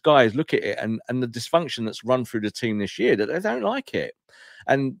think that these guys look at it and the dysfunction that's run through the team this year, that they don't like it.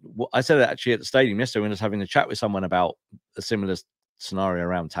 And I said it actually at the stadium yesterday when I was having a chat with someone about a similar scenario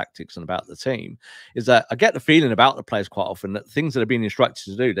around tactics and about the team, is that I get the feeling about the players quite often that things that have been instructed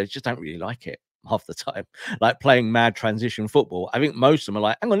to do, they just don't really like it half the time. Like playing mad transition football, I think most of them are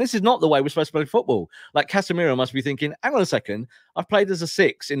like, hang on, this is not the way we're supposed to play football. Like Casemiro must be thinking, hang on a second, I've played as a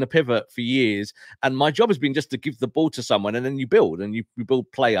 6 in the pivot for years, and my job has been just to give the ball to someone, and then you build and you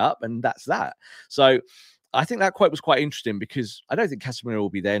build play up, and that's that. So I think that quote was quite interesting, because I don't think Casemiro will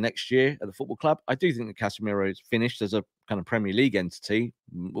be there next year at the football club. I do think that Casemiro is finished as a kind of Premier League entity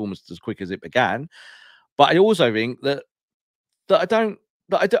almost as quick as it began. But I also think that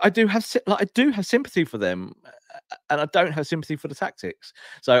I do have sympathy for them, and I don't have sympathy for the tactics.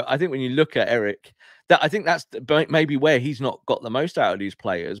 So I think when you look at Eric, I think that's maybe where he's not got the most out of these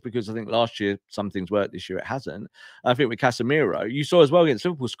players, because I think last year some things worked, this year it hasn't. I think with Casemiro, you saw as well against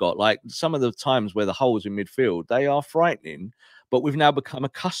Liverpool, Scott, like some of the times where the holes in midfield, they are frightening, but we've now become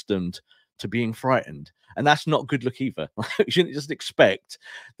accustomed to being frightened. And that's not good look either. You shouldn't just expect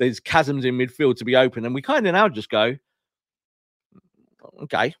these chasms in midfield to be open. And we kind of now just go,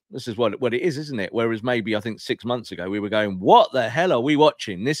 okay, this is what it is, isn't it? Whereas maybe I think 6 months ago we were going, what the hell are we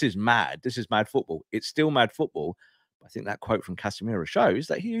watching? This is mad. This is mad football. It's still mad football. I think that quote from Casemiro shows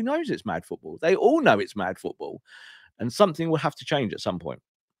that he knows it's mad football. They all know it's mad football, and something will have to change at some point.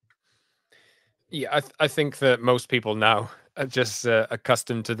 Yeah, I think that most people now are just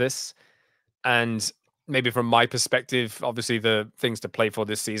accustomed to this, and maybe from my perspective, obviously the things to play for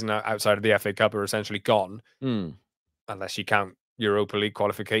this season outside of the FA Cup are essentially gone, unless you count Europa League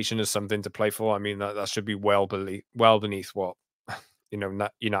qualification as something to play for. I mean, that should be well beneath what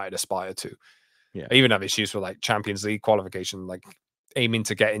United aspire to. Yeah, I even have issues with like Champions League qualification, like aiming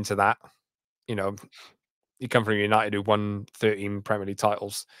to get into that. You know, you come from United who won 13 Premier League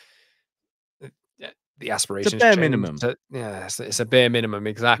titles. The aspirations, it's a bare minimum. Yeah, it's a bare minimum,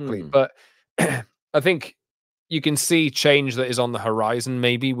 exactly. But I think you can see change that is on the horizon,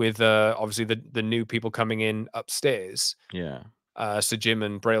 maybe with obviously the new people coming in upstairs. Yeah. Sir Jim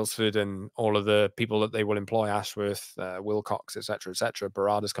and Brailsford and all of the people that they will employ, Ashworth, Wilcox, etc., etc.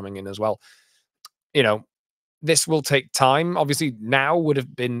 Barada's coming in as well. You know, this will take time. Obviously, now would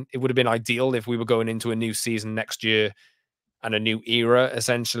have been ideal if we were going into a new season next year and a new era,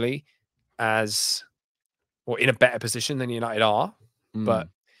 essentially, as or in a better position than United are. But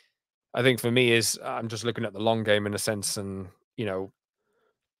I think for me is I'm just looking at the long game in a sense, and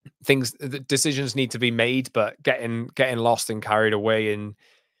the decisions need to be made, but getting lost and carried away in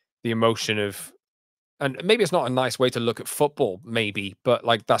the emotion of, and maybe it's not a nice way to look at football, maybe, but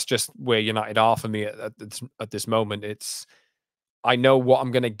like that's just where United are for me at this moment. It's I know what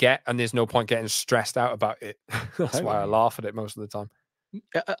I'm going to get, and there's no point getting stressed out about it. That's why I laugh at it most of the time.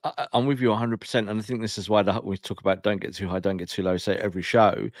 I'm with you 100%, and I think this is why we talk about don't get too high, don't get too low. Say every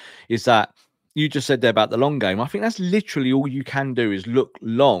show is that you just said there about the long game. I think that's literally all you can do is look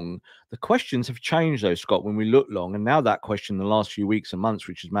long. The questions have changed though, Scott, when we look long, and now that question in the last few weeks and months,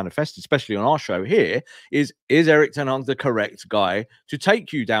 which has manifested, especially on our show here, is Erik ten Hag the correct guy to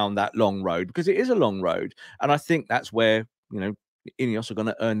take you down that long road? Because it is a long road, and I think that's where Ineos are going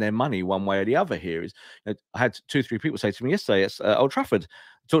to earn their money one way or the other here. I had 2-3 people say to me yesterday at Old Trafford,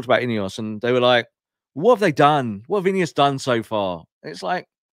 talked about Ineos, and they were like, what have they done? What have Ineos done so far? And it's like,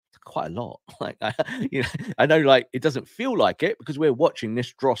 quite a lot. Like, I know, like, it doesn't feel like it because we're watching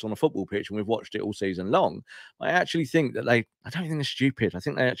this dross on a football pitch and we've watched it all season long. I actually think that I don't think they're stupid. I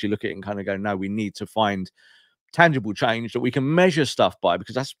think they actually look at it and kind of go, no, we need to find tangible change that we can measure stuff by,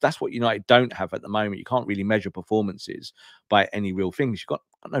 because that's what United don't have at the moment. You can't really measure performances by any real things. You've got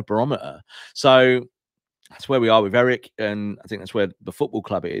no barometer. So that's where we are with Erik, and I think that's where the football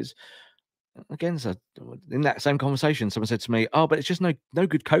club is. Again, so in that same conversation, someone said to me, oh, but it's just no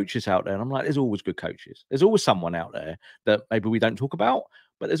good coaches out there. And I'm like, there's always good coaches. There's always someone out there that maybe we don't talk about,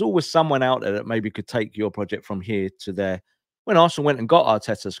 but there's always someone out there that maybe could take your project from here to there. When Arsenal went and got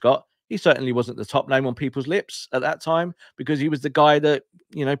Arteta, Scott, he certainly wasn't the top name on people's lips at that time, because he was the guy that,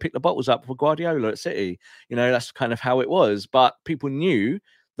 picked the bottles up for Guardiola at City. That's kind of how it was. But people knew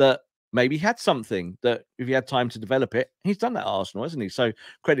that maybe he had something that if he had time to develop it, he's done that at Arsenal, hasn't he? So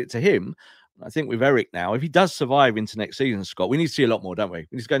credit to him. I think with Erik now, if he does survive into next season, Scott, we need to see a lot more, don't we?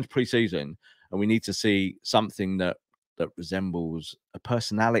 We need to go into pre-season and we need to see something that resembles a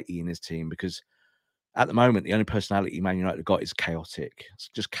personality in his team, because at the moment, the only personality Man United have got is chaotic. It's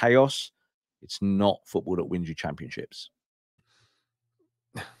just chaos. It's not football that wins you championships.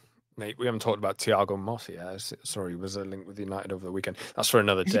 Mate, we haven't talked about Thiago Motta yet. Sorry, was a link with United over the weekend. That's for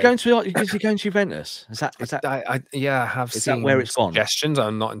another day. Is he going to Juventus? Is that? I have is seen that where it's suggestions. Gone?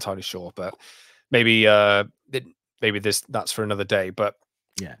 I'm not entirely sure, but maybe that's for another day. But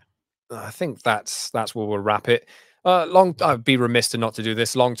yeah, I think that's where we'll wrap it. I'd be remiss to not to do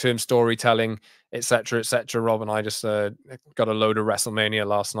this long-term storytelling, etc., Rob and I just got a load of WrestleMania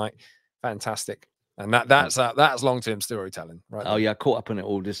last night. Fantastic. And that's long-term storytelling, right? Oh yeah, I caught up on it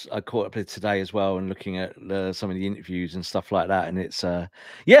all. I caught up with it today as well, and looking at some of the interviews and stuff like that. And it's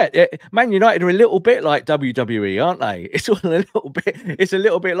Man United are a little bit like WWE, aren't they? It's all a little bit. It's a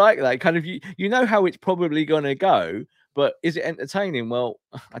little bit like that. Kind of you know how it's probably going to go, but is it entertaining? Well,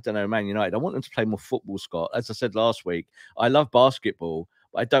 I don't know. Man United, I want them to play more football, Scott. As I said last week, I love basketball,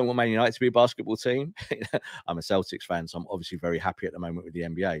 but I don't want Man United to be a basketball team. I'm a Celtics fan, so I'm obviously very happy at the moment with the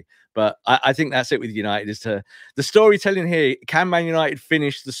NBA. But I think that's it with United, is the storytelling here. Can Man United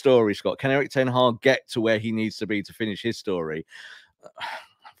finish the story, Scott? Can Erik ten Hag get to where he needs to be to finish his story?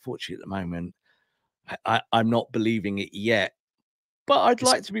 Unfortunately, at the moment, I'm not believing it yet. But I'd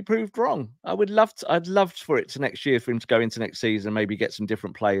like to be proved wrong. I'd love for it to next year, for him to go into next season and maybe get some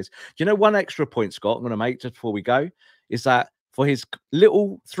different players. Do you know one extra point, Scott, I'm going to make just before we go, is that for his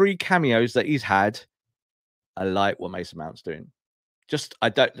little 3 cameos that he's had, I like what Mason Mount's doing. Just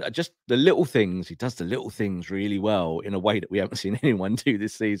the little things. He does the little things really well in a way that we haven't seen anyone do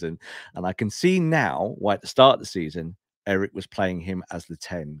this season. And I can see now why at the start of the season, Erik was playing him as the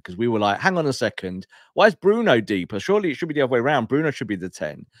 10, because we were like, hang on a second, why is Bruno deeper? Surely it should be the other way around. Bruno should be the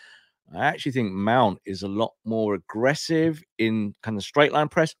 10. I actually think Mount is a lot more aggressive in kind of straight line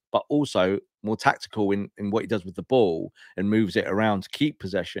press, but also more tactical in what he does with the ball and moves it around to keep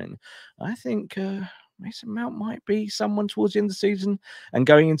possession. I think Mason Mount might be someone towards the end of the season and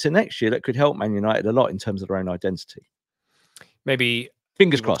going into next year that could help Man United a lot in terms of their own identity. Maybe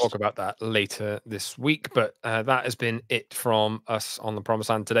fingers crossed. We'll talk about that later this week, but that has been it from us on the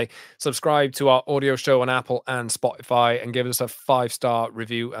Promised Land today. Subscribe to our audio show on Apple and Spotify and give us a 5-star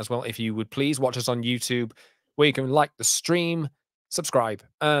review as well, if you would please. Watch us on YouTube, where you can like the stream, subscribe,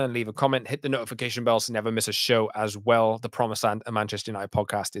 and leave a comment. Hit the notification bell so you never miss a show as well. The Promised Land, a Manchester United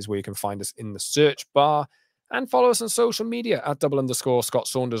podcast, is where you can find us in the search bar. And follow us on social media at @Scott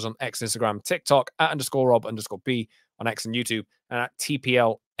Saunders on X, Instagram, TikTok, @_Rob_B on X and YouTube, and at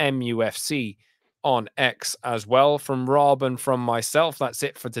TPL MUFC on X as well. From Rob and from myself, that's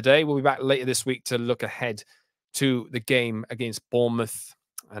it for today. We'll be back later this week to look ahead to the game against Bournemouth.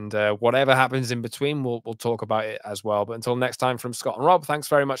 And whatever happens in between, we'll talk about it as well. But until next time, from Scott and Rob, thanks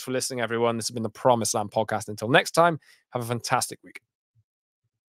very much for listening, everyone. This has been the Promised Land podcast. Until next time, have a fantastic week.